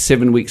 okay,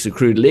 7 weeks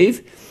accrued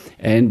leave,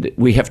 and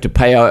we have to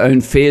pay our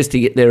own fares to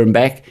get there and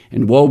back,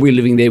 and while we're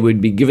living there, we'd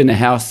be given a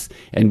house,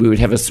 and we would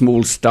have a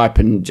small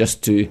stipend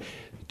just to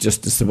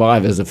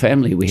survive as a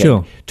family. We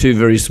had 2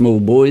 very small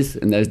boys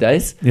in those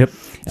days. Yep.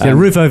 So a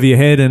roof over your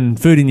head and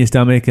food in your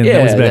stomach, and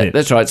that was about it.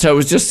 That's right. So it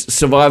was just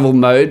survival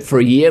mode for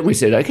a year. And we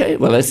said, okay,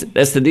 well,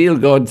 that's the deal.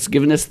 God's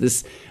given us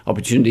this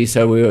opportunity,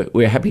 so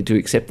we're happy to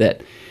accept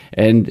that.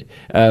 And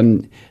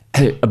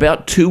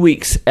about 2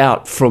 weeks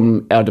out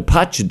from our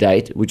departure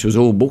date, which was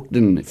all booked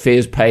and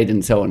fares paid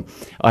and so on,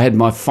 I had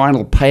my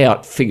final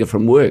payout figure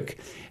from work,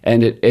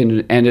 and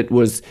it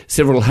was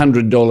several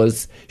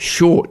 $100s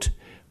short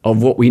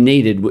of what we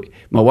needed.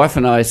 My wife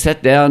and I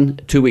sat down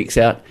 2 weeks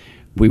out.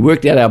 We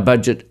worked out our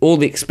budget, all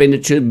the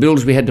expenditure,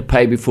 bills we had to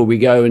pay before we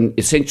go, and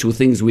essential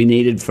things we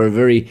needed for a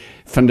very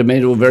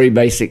fundamental, very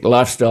basic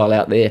lifestyle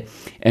out there.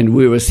 And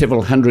we were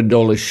several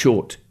 $100s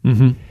short.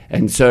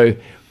 And so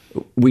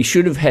we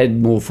should have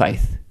had more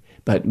faith,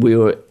 but we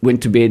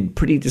went to bed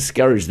pretty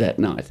discouraged that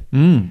night.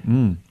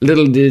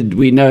 Little did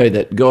we know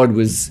that God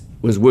was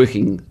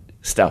working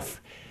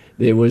stuff.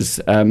 There was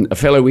a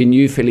fellow we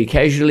knew fairly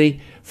casually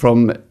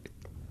from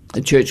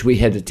a church we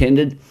had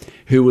attended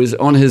who was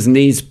on his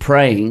knees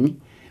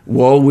praying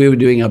while we were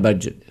doing our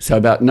budget. So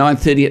about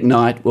 9:30 at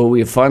night, while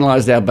we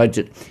finalised our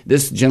budget,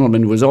 this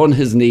gentleman was on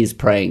his knees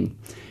praying,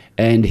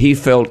 and he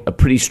felt a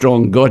pretty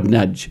strong God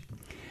nudge.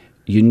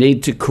 You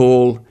need to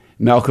call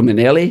Malcolm and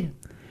Ellie,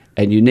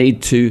 and you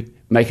need to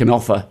make an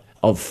offer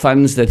of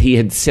funds that he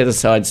had set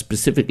aside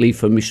specifically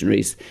for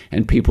missionaries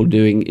and people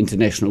doing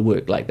international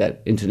work like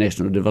that,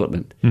 international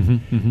development.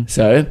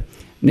 So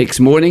next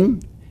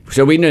morning,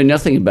 so we know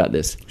nothing about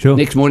this. Sure.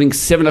 Next morning,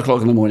 7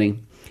 o'clock in the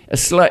morning, a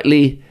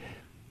slightly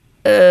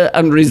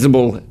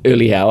unreasonable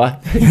early hour.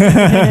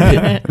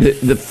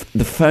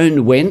 the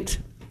phone went,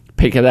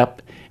 pick it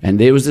up, and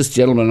there was this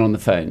gentleman on the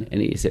phone, and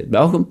he said,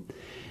 Malcolm,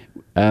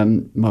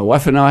 my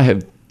wife and I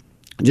have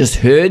just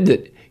heard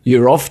that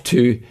you're off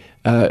to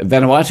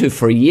Vanuatu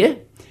for a year.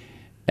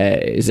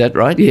 Is that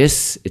right?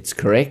 Yes, it's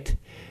correct.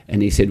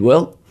 And he said,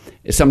 well,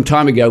 some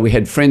time ago we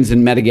had friends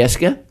in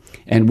Madagascar,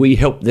 and we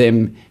helped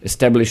them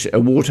establish a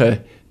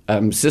water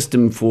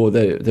system for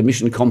the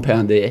mission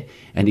compound there.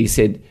 And he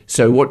said,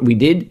 so what we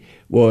did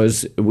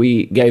was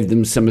we gave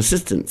them some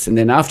assistance, and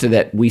then after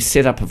that we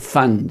set up a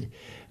fund,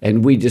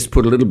 and we just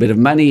put a little bit of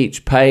money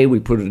each pay, we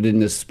put it in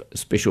this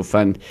special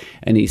fund.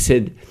 And he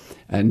said,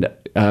 and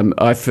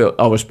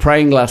I was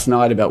praying last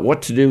night about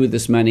what to do with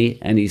this money,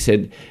 and he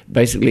said,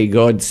 basically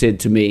God said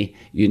to me,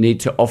 you need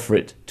to offer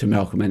it to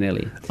Malcolm and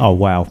Ellie. Oh,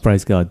 wow.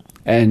 Praise God.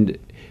 And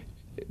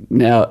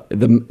now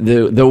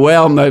the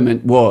wow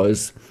moment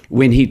was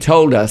when he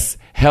told us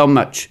how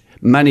much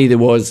money there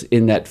was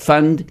in that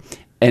fund,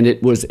 and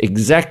it was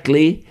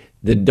exactly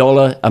the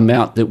dollar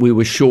amount that we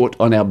were short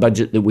on our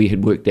budget that we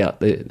had worked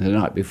out the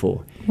night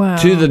before. Wow.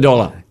 To the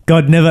dollar.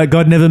 God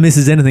never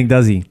misses anything,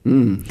 does he?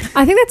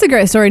 I think that's a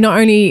great story. Not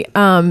only,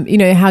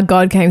 how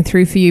God came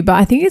through for you, but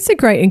I think it's a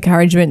great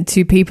encouragement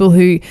to people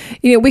who,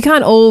 we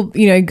can't all,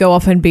 go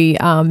off and be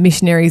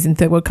missionaries in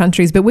third world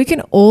countries, but we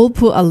can all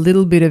put a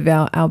little bit of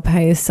our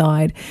pay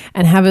aside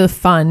and have a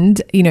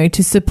fund,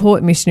 to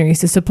support missionaries,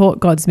 to support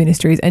God's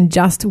ministries, and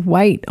just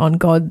wait on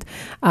God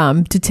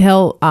to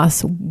tell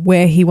us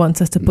where he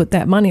wants us to put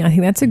that money. I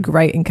think that's a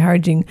great,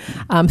 encouraging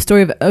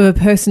story of a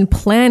person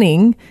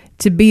planning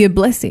to be a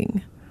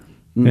blessing.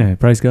 Yeah,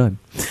 praise God.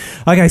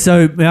 Okay,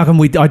 so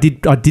Malcolm, I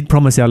did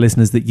promise our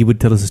listeners that you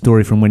would tell us a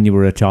story from when you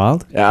were a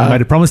child. I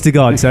made a promise to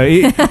God. So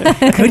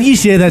could you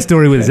share that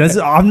story with us?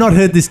 I've not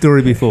heard this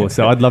story before,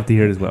 so I'd love to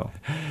hear it as well.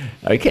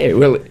 Okay,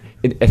 well,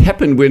 it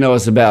happened when I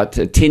was about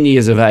 10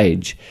 years of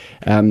age,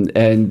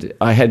 and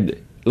I had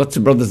lots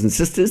of brothers and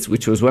sisters,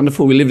 which was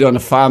wonderful. We lived on a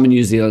farm in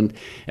New Zealand,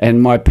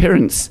 and my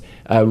parents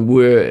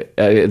were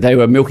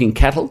milking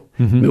cattle,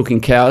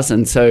 milking cows,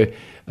 and so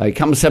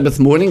come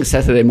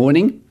Saturday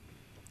morning,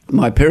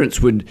 my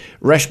parents would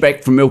rush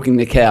back from milking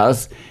the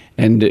cows,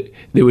 and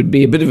there would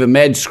be a bit of a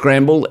mad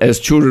scramble as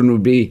children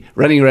would be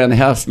running around the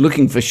house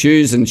looking for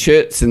shoes and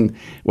shirts and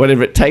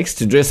whatever it takes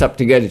to dress up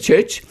to go to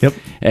church. Yep.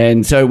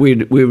 And so we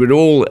would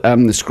all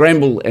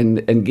scramble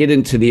and get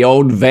into the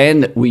old van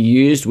that we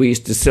used. We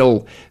used to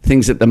sell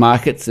things at the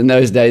markets. In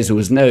those days, there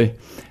was no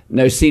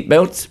seat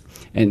belts.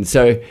 And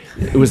so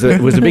it was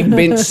a big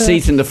bench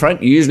seat in the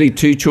front. Usually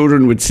 2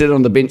 children would sit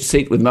on the bench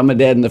seat with mum and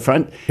dad in the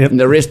front, and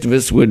the rest of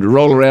us would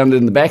roll around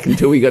in the back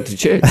until we got to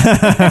church.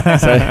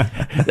 So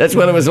that's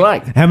what it was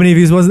like. How many of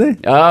you was there?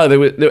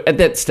 At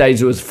that stage,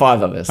 there was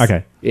 5 of us.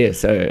 Okay. Yeah,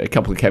 so a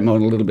couple came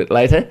on a little bit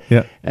later.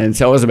 Yeah. And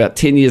so I was about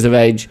 10 years of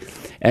age,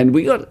 and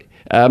we got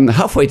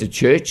halfway to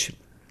church,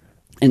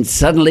 and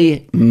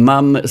suddenly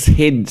mum's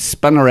head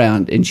spun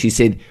around, and she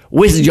said,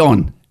 "Where's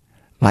John?"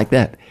 Like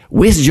that.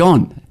 "Where's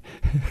John?"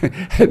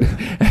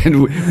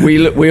 and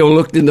we all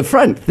looked in the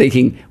front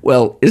thinking,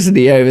 well, isn't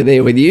he over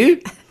there with you?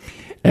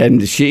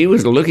 And she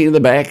was looking in the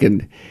back,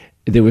 and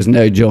there was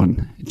no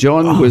John.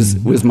 John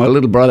was my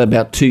little brother,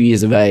 about 2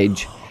 years of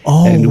age.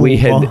 And we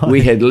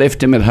had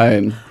left him at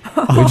home,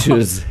 which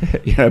was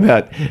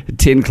about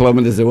 10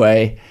 kilometres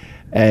away.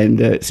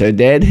 And so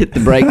Dad hit the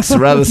brakes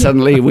rather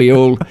suddenly. We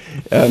all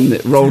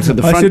rolled to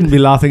the front. I shouldn't be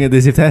laughing at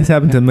this. If that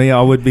happened to me,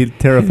 I would be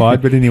terrified.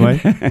 But anyway.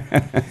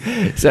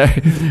 So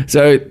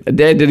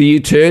Dad did a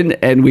U-turn,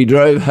 and we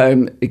drove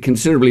home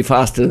considerably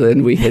faster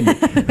than we had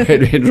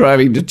been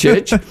driving to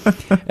church.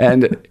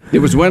 And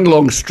there was one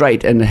long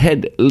straight, and it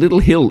had a little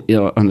hill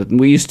on it. And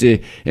we used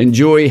to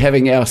enjoy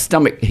having our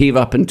stomach heave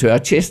up into our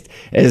chest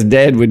as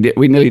Dad would.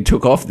 We nearly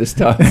took off this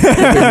time. we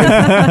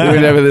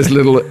went over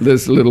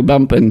this little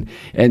bump,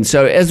 and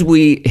so as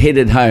we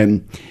headed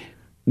home,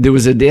 there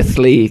was a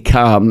deathly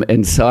calm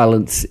and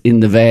silence in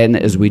the van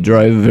as we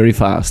drove very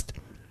fast.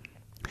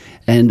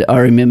 And I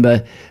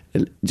remember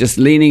just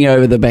leaning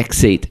over the back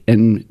seat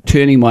and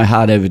turning my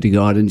heart over to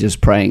God and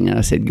just praying. And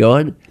I said,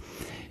 God,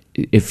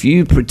 if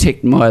you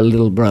protect my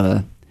little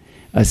brother,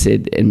 I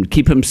said, and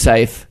keep him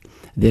safe,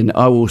 then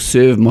I will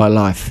serve my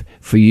life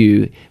for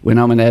you. When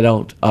I'm an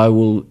adult, I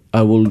will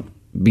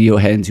be your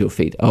hands, your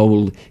feet. I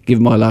will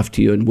give my life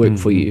to you and work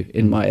for you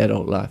in my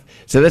adult life.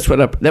 So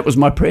that was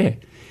my prayer.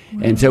 Wow.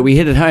 And so we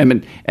headed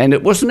home, and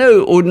it was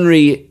no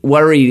ordinary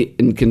worry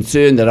and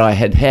concern that I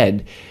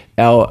had.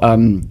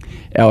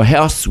 our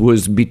house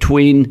was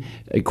between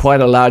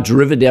quite a large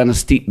river down a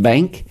steep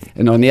bank,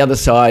 and on the other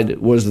side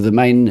was the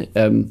main,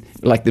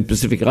 like the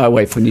Pacific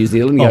Highway for New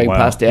Zealand, going wow.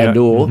 past our Yeah.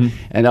 door. Mhm.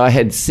 And I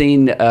had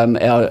seen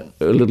our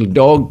little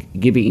dog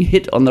getting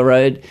hit on the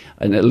road,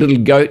 and a little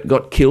goat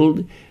got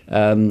killed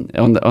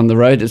on the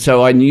road.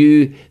 So I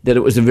knew that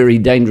it was a very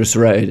dangerous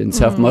road. And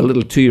so if my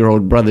little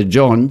 2-year-old brother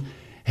John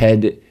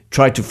had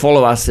tried to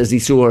follow us as he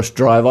saw us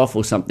drive off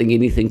or something,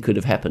 anything could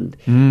have happened.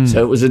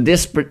 So it was a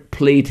desperate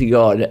plea to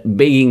God,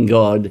 begging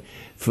God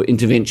for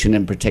intervention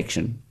and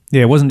protection.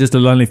 Yeah, it wasn't just a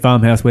lonely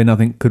farmhouse where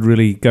nothing could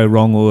really go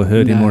wrong or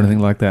hurt him or anything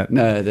like that.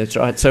 No, that's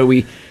right. So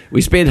we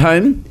sped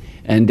home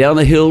and down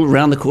the hill,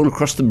 round the corner,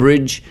 across the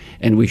bridge,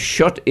 and we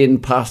shot in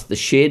past the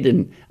shed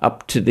and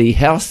up to the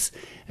house.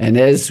 And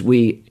as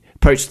we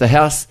approached the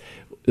house,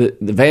 the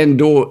van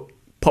door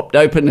popped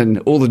open and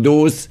all the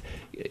doors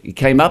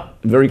came up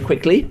very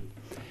quickly.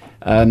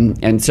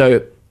 And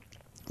so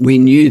we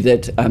knew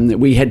that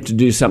we had to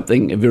do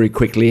something very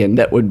quickly, and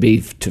that would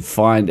be to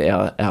find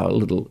our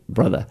little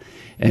brother.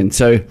 And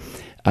so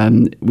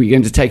we're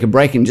going to take a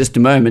break in just a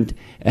moment,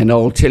 and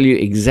I'll tell you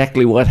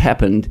exactly what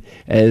happened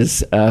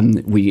as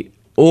we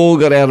all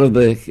got out of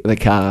the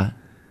car.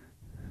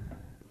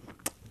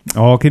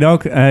 Okie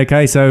doke.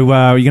 Okay, so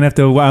you're going to have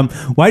to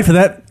wait for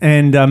that.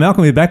 And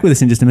Malcolm will be back with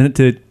us in just a minute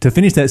to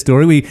finish that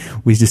story. We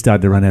just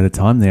started to run out of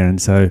time there. And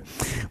so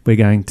we're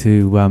going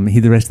to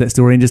hear the rest of that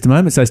story in just a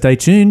moment. So stay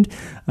tuned.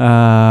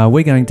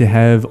 We're going to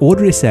have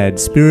Audrey Assad,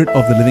 Spirit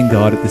of the Living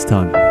God, at this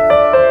time.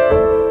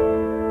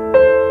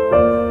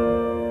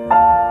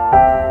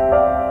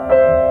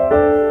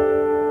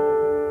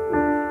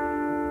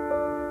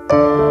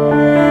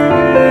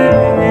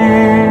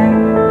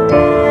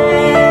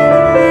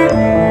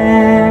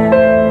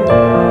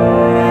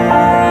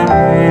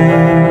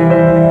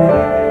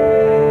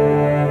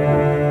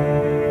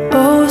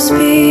 Oh,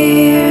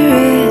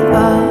 Spirit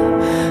of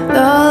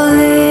the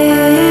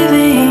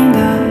living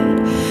God,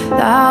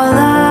 thou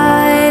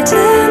light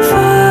and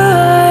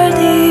fire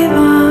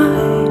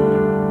divine,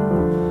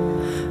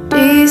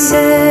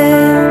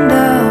 descend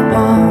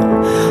upon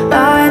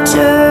thy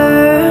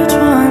church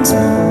once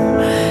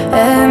more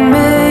and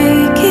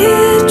make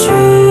it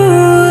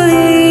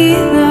truly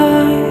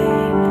thine.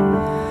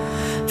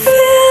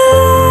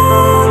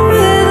 Filled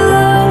with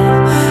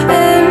love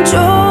and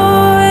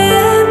joy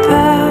and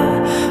power,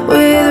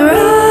 with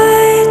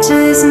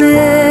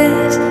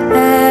righteousness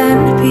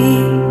and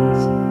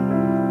peace,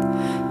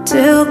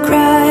 till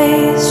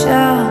Christ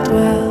shall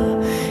dwell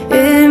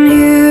in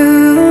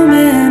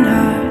human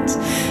hearts,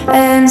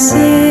 and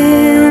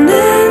sin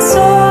and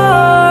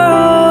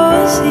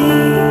sorrow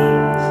cease.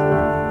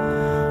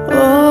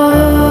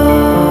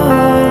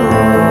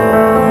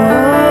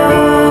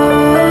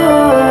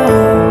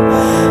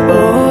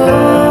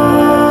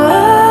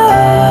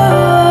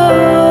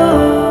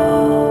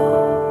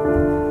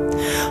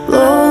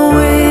 Blow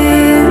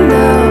wind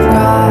of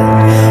God,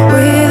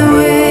 with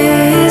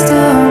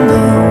wisdom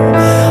blow,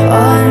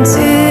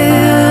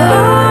 until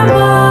our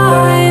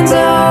minds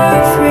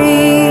are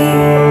free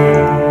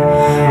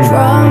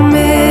from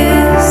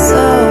mists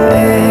of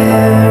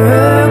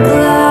error,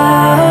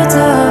 clouds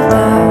of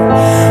doubt,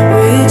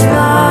 which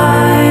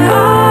blind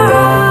our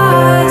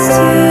eyes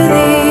to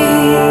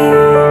thee.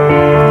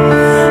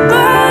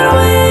 Burn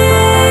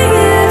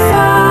winged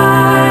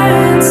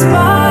fire,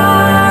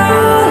 inspire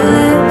our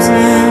lips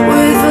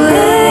with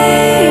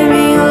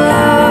flaming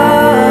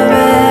love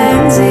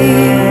and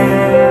zeal,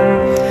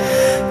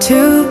 to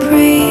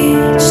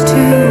preach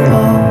to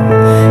all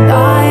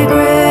thy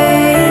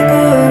great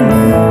good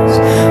news,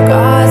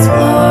 God's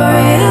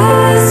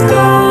glorious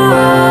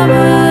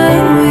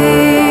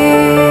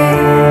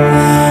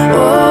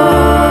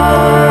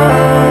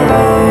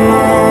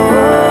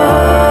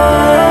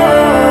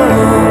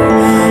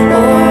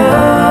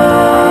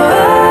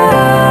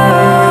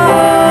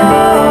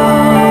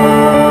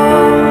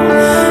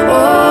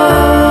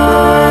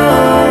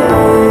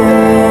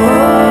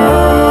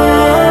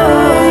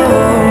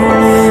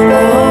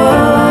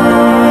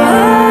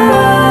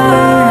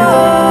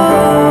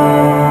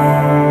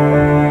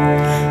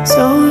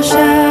So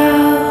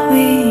shall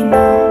we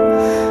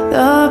know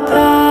the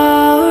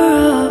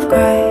power of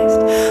Christ,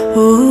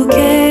 who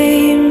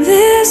came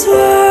this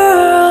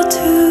world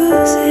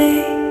to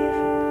save.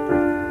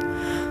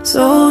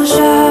 So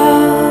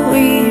shall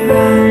we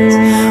rise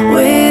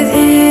with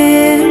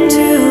him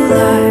to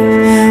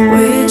life,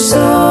 which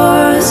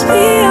soars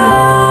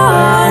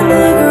beyond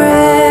the grave.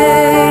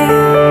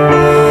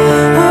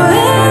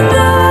 And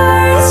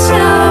earth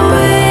shall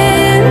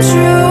win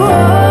true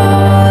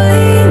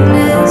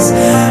holiness,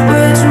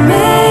 which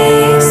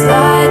makes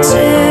thy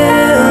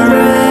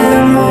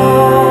children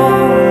whole,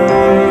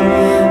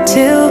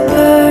 till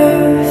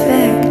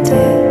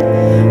perfected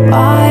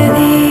by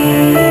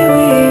thee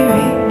we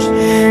reach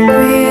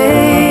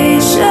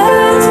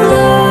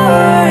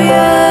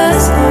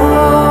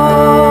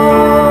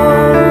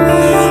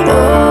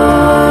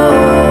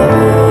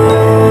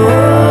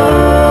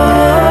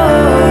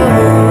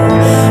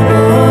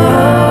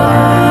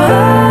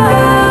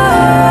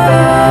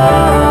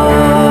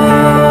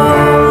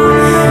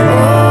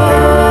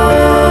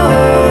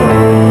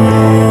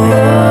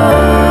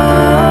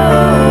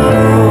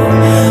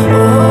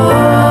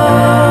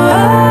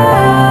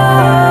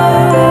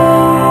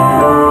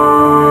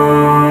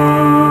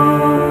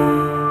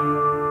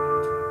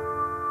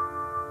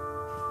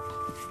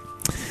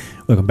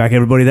Welcome back,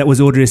 everybody. That was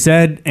Audrey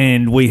Assad,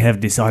 and we have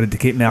decided to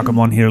keep Malcolm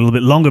on here a little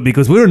bit longer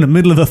because we're in the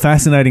middle of a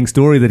fascinating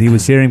story that he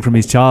was sharing from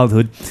his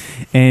childhood.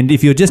 And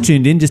if you're just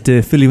tuned in, just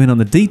to fill you in on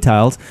the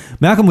details,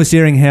 Malcolm was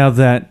sharing how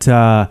that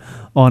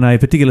on a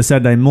particular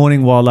Saturday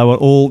morning, while they were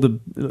all the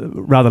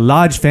rather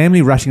large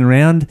family rushing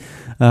around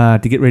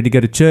to get ready to go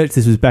to church.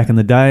 This was back in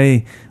the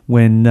day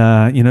when,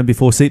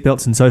 before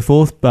seatbelts and so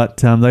forth. But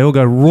they all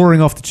go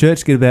roaring off to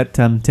church, get about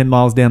 10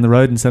 miles down the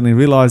road, and suddenly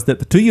realise that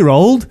the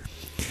 2-year-old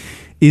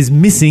is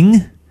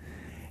missing,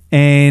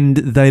 and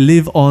they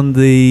live on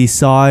the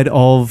side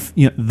of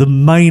the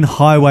main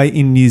highway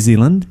in New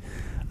Zealand.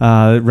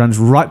 It runs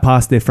right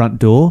past their front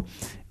door,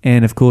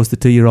 and of course the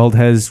 2-year-old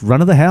has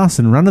run of the house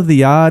and run of the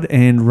yard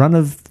and run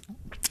of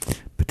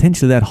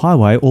potentially that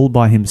highway all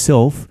by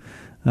himself.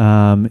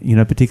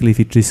 Particularly if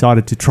he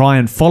decided to try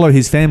and follow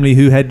his family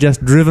who had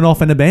just driven off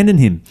and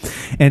abandoned him.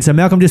 And so,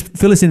 Malcolm, just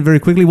fill us in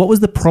very quickly. What was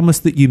the promise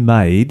that you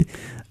made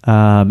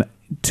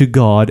to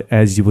God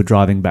as you were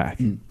driving back?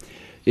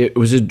 It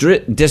was a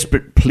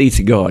desperate plea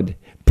to God.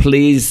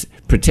 Please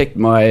protect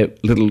my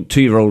little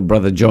 2-year-old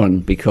brother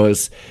John,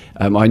 because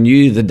I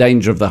knew the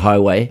danger of the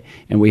highway,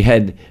 and we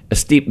had a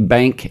steep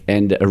bank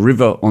and a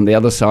river on the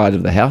other side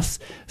of the house.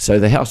 So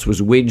the house was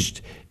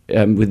wedged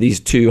with these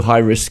two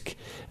high-risk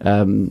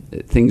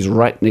things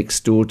right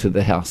next door to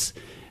the house.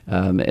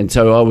 And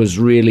so I was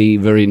really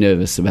very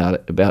nervous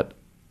about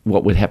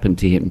what would happen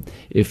to him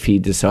if he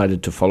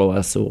decided to follow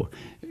us, or,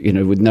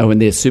 with no one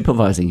there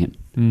supervising him.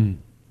 Mm.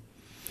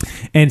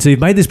 And so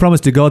you've made this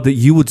promise to God that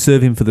you would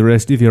serve him for the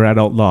rest of your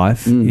adult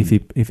life if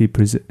he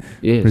preserved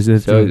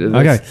so him.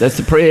 That's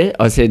the prayer.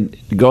 I said,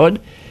 God,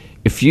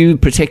 if you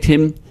protect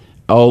him,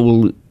 I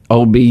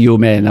will be your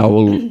man. I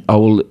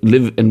will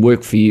live and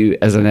work for you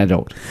as an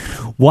adult.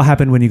 What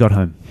happened when you got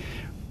home?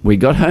 We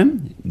got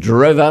home,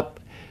 drove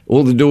up,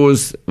 all the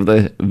doors of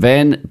the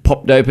van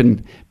popped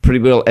open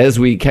pretty well as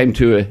we came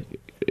to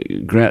a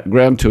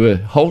ground to a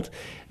halt,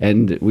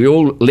 and we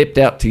all leapt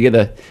out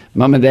together,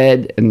 Mum and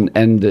Dad and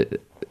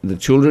the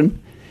children,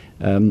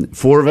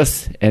 4 of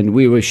us, and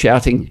we were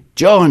shouting,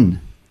 John,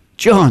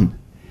 John,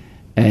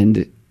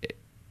 and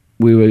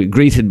we were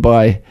greeted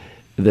by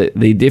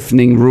the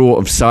deafening roar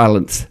of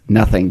silence,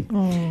 nothing.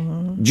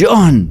 Aww.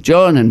 John,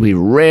 John, and we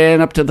ran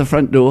up to the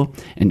front door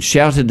and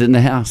shouted in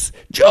the house,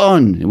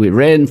 John, and we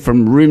ran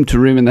from room to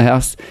room in the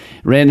house,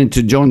 ran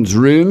into John's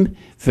room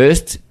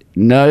first.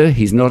 No,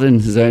 he's not in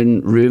his own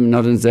room,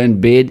 not in his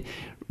own bed.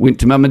 Went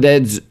to Mum and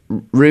Dad's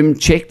room,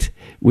 checked,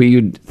 where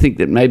you'd think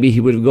that maybe he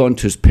would have gone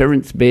to his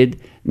parents' bed.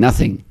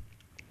 Nothing.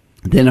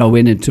 Then I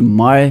went into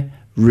my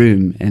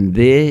room, and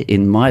there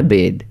in my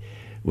bed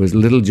was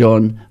little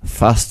John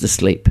fast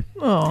asleep.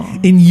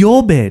 Aww. In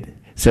your bed?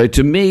 So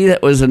to me,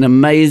 that was an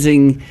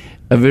amazing,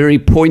 a very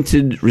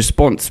pointed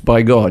response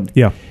by God.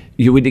 Yeah.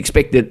 You would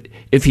expect that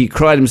if he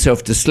cried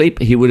himself to sleep,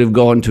 he would have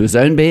gone to his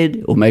own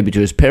bed or maybe to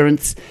his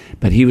parents,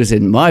 but he was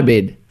in my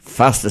bed,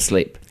 fast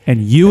asleep.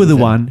 And you were the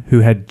one who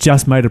had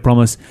just made a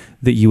promise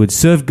that you would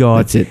serve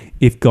God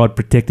if God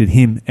protected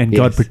him, and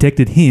God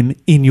protected him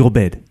in your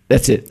bed.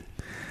 That's it.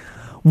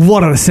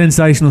 What a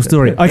sensational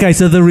story. Okay,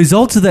 so the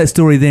results of that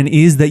story then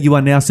is that you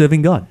are now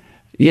serving God.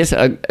 Yes,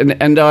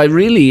 and I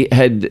really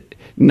had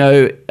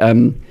no...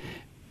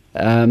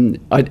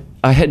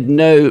 I had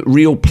no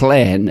real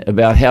plan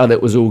about how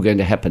that was all going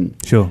to happen.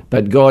 Sure.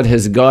 But God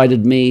has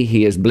guided me.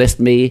 He has blessed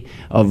me.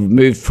 I've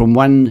moved from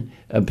one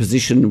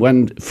position,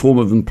 one form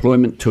of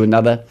employment to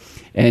another.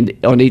 And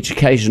on each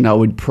occasion, I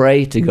would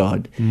pray to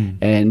God.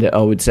 And I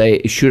would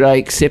say, should I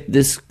accept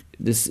this?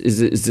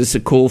 Is this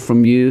a call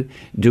from you?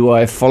 Do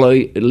I follow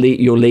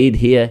your lead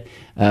here?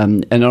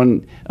 And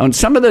on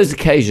some of those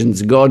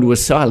occasions, God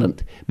was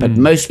silent. But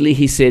mostly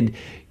he said,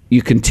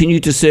 you continue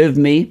to serve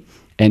me,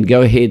 and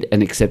go ahead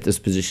and accept this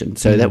position.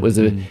 So that was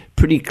a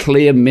pretty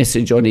clear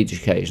message on each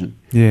occasion.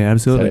 Yeah,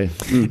 absolutely.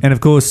 So, and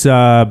of course,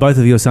 both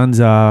of your sons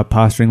are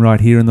pastoring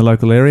right here in the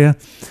local area.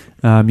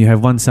 You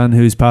have one son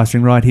who's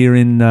pastoring right here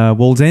in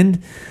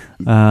Wallsend,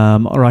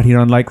 right here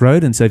on Lake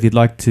Road. And so if you'd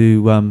like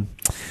to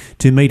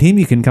meet him,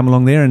 you can come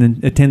along there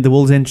and attend the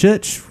Wallsend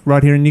Church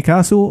right here in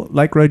Newcastle,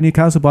 Lake Road,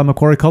 Newcastle, by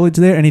Macquarie College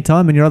there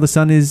anytime. And your other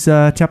son is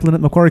chaplain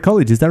at Macquarie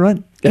College. Is that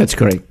right? That's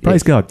correct.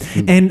 Praise God.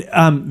 And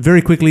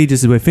very quickly,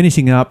 just as we're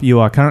finishing up, you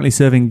are currently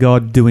serving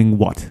God doing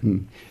what?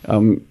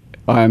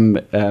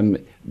 I'm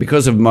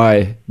because of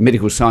my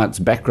medical science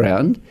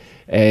background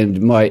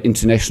and my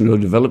international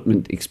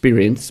development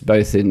experience,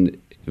 both in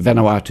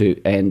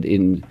Vanuatu and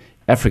in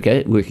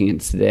Africa, working in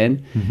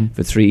Sudan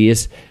for 3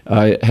 years,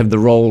 I have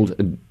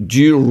the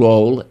dual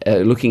role,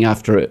 looking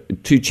after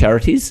 2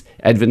 charities,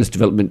 Adventist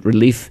Development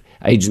Relief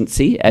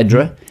agency,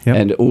 ADRA, Yep.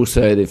 and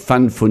also the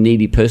Fund for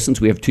Needy Persons.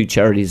 We have 2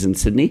 charities in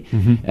Sydney.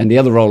 And the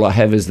other role I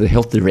have is the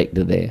health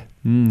director there.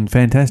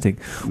 Fantastic.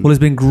 Well, it's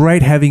been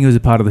great having you as a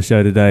part of the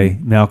show today,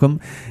 Malcolm.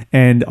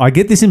 And I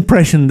get this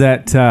impression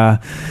that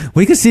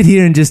we could sit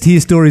here and just hear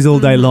stories all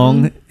day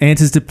long,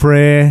 answers to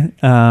prayer,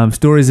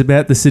 stories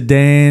about the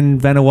Sudan,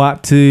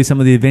 Vanuatu, some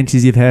of the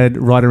adventures you've had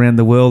right around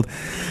the world.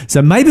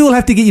 So maybe we'll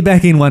have to get you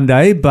back in one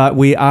day, but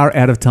we are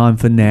out of time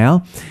for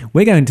now.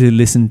 We're going to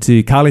listen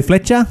to Carly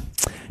Fletcher,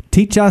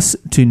 Teach Us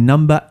to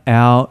Number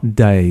Our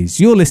Days.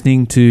 You're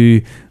listening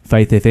to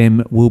Faith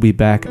FM. We'll be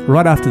back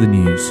right after the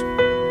news.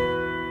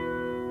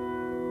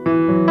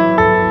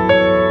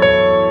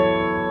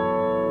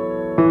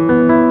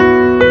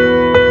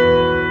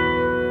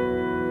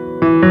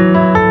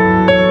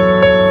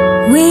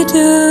 We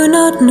do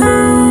not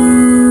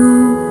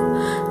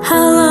know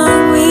how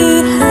long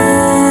we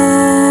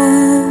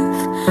have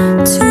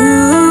to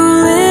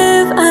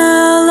live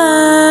our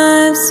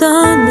lives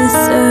on this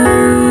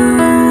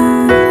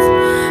earth.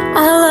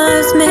 Our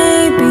lives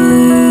may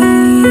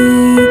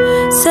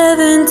be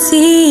 70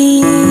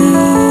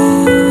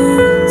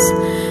 years,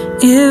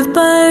 if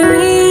by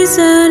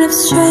reason of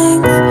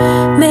strength,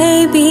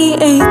 maybe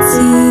 80.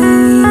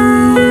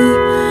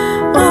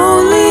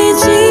 Only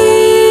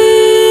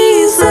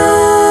Jesus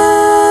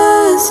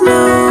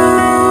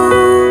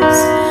knows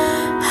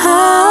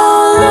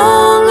how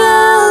long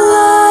our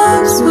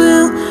lives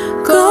will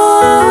go.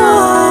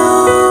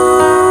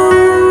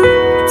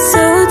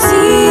 So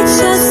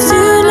teach us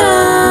to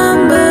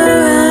number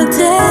our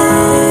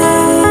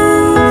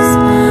days,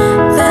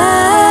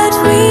 that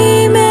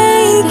we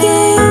may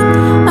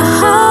gain a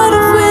heart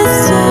of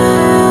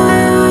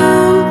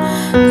wisdom,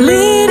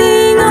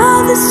 leading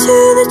others to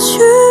the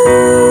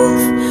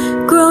truth,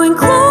 growing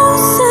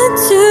closer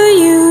to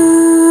you.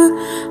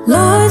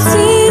 Lord,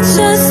 teach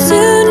us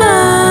to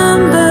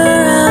number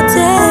our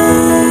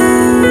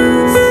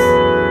days.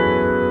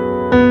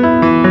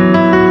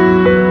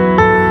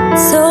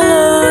 So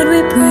Lord,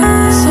 we pray.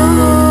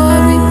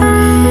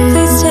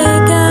 Please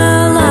take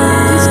our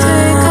lives.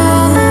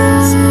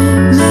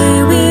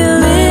 May we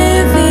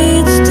live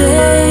each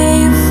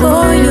day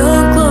for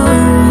your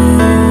glory.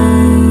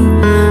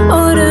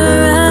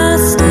 Order our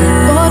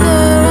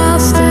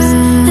steps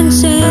and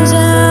change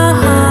our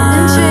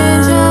hearts.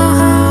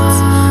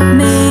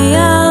 May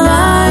our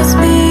lives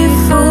be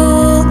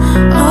full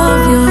of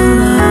your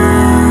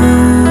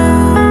love.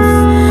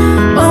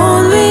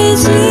 Only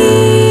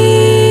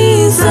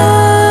Jesus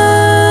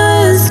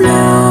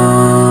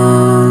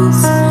knows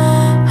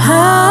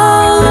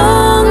how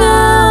long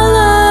our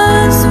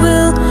lives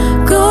will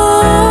go.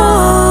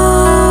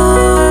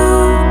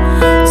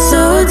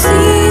 So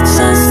teach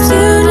us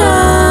to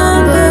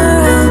number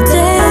our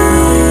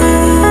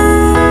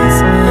days,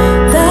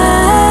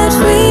 that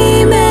we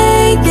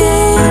may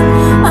gain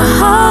a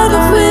heart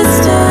of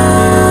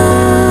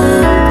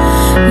wisdom,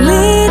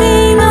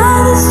 leading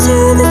others to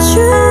the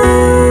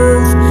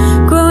truth,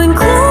 growing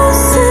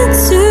closer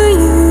to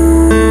you.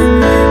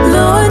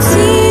 Lord,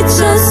 teach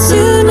us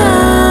to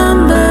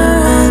number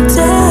our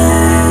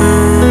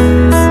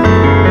days.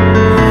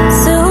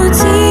 So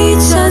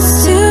teach us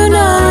to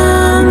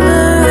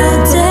number our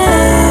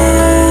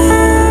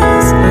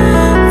days,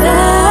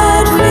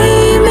 that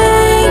we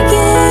may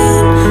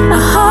gain a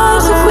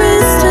heart of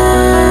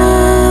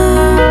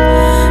wisdom,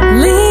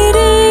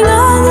 leading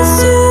others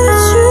to the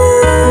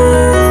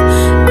truth,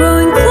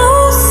 growing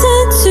closer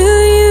to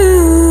you.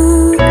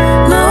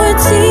 Lord,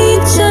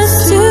 teach us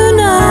to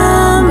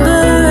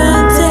number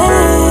our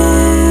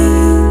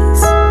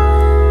days.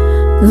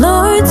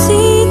 Lord,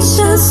 teach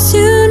us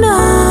to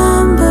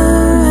number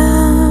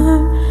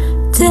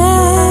our days.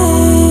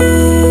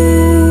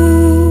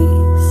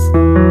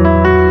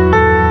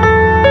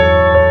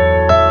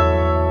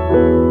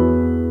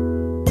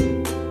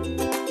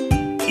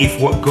 If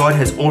what God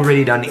has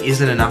already done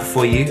isn't enough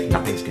for you,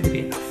 nothing's going to be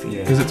enough for you.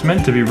 Because it's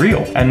meant to be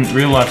real, and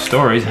real life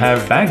stories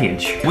have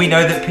baggage. We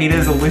know that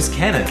Peter's a loose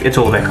cannon. It's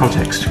all about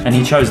context. And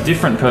he chose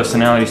different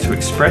personalities to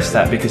express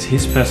that because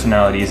his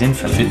personality is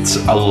infinite. It's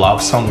a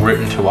love song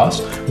written to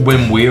us.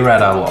 When we're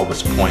at our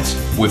lowest points,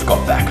 we've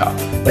got backup.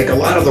 Like a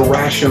lot of the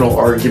rational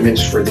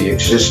arguments for the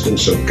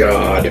existence of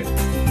God,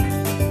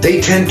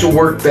 they tend to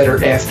work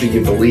better after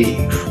you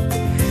believe.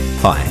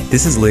 Hi,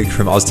 this is Luke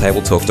from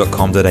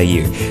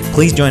oztabletalk.com.au.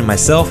 Please join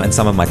myself and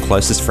some of my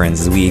closest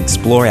friends as we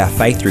explore our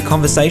faith through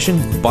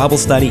conversation, Bible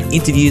study,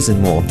 interviews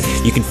and more.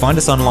 You can find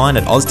us online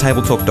at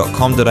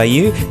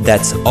oztabletalk.com.au.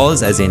 That's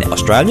Oz as in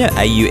Australia,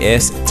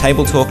 AUS,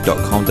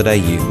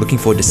 tabletalk.com.au. Looking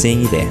forward to seeing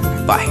you there.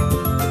 Bye.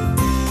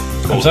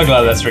 I'm so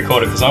glad that's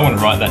recorded because I want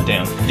to write that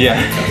down. Yeah.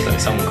 So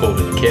someone called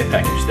it a care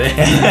package there.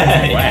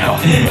 Wow.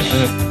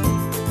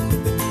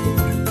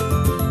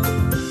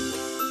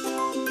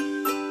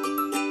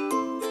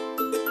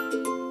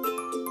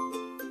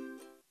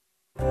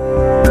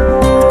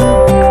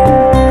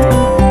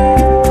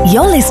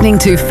 You're listening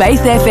to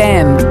Faith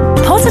FM,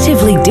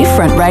 positively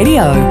different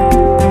radio.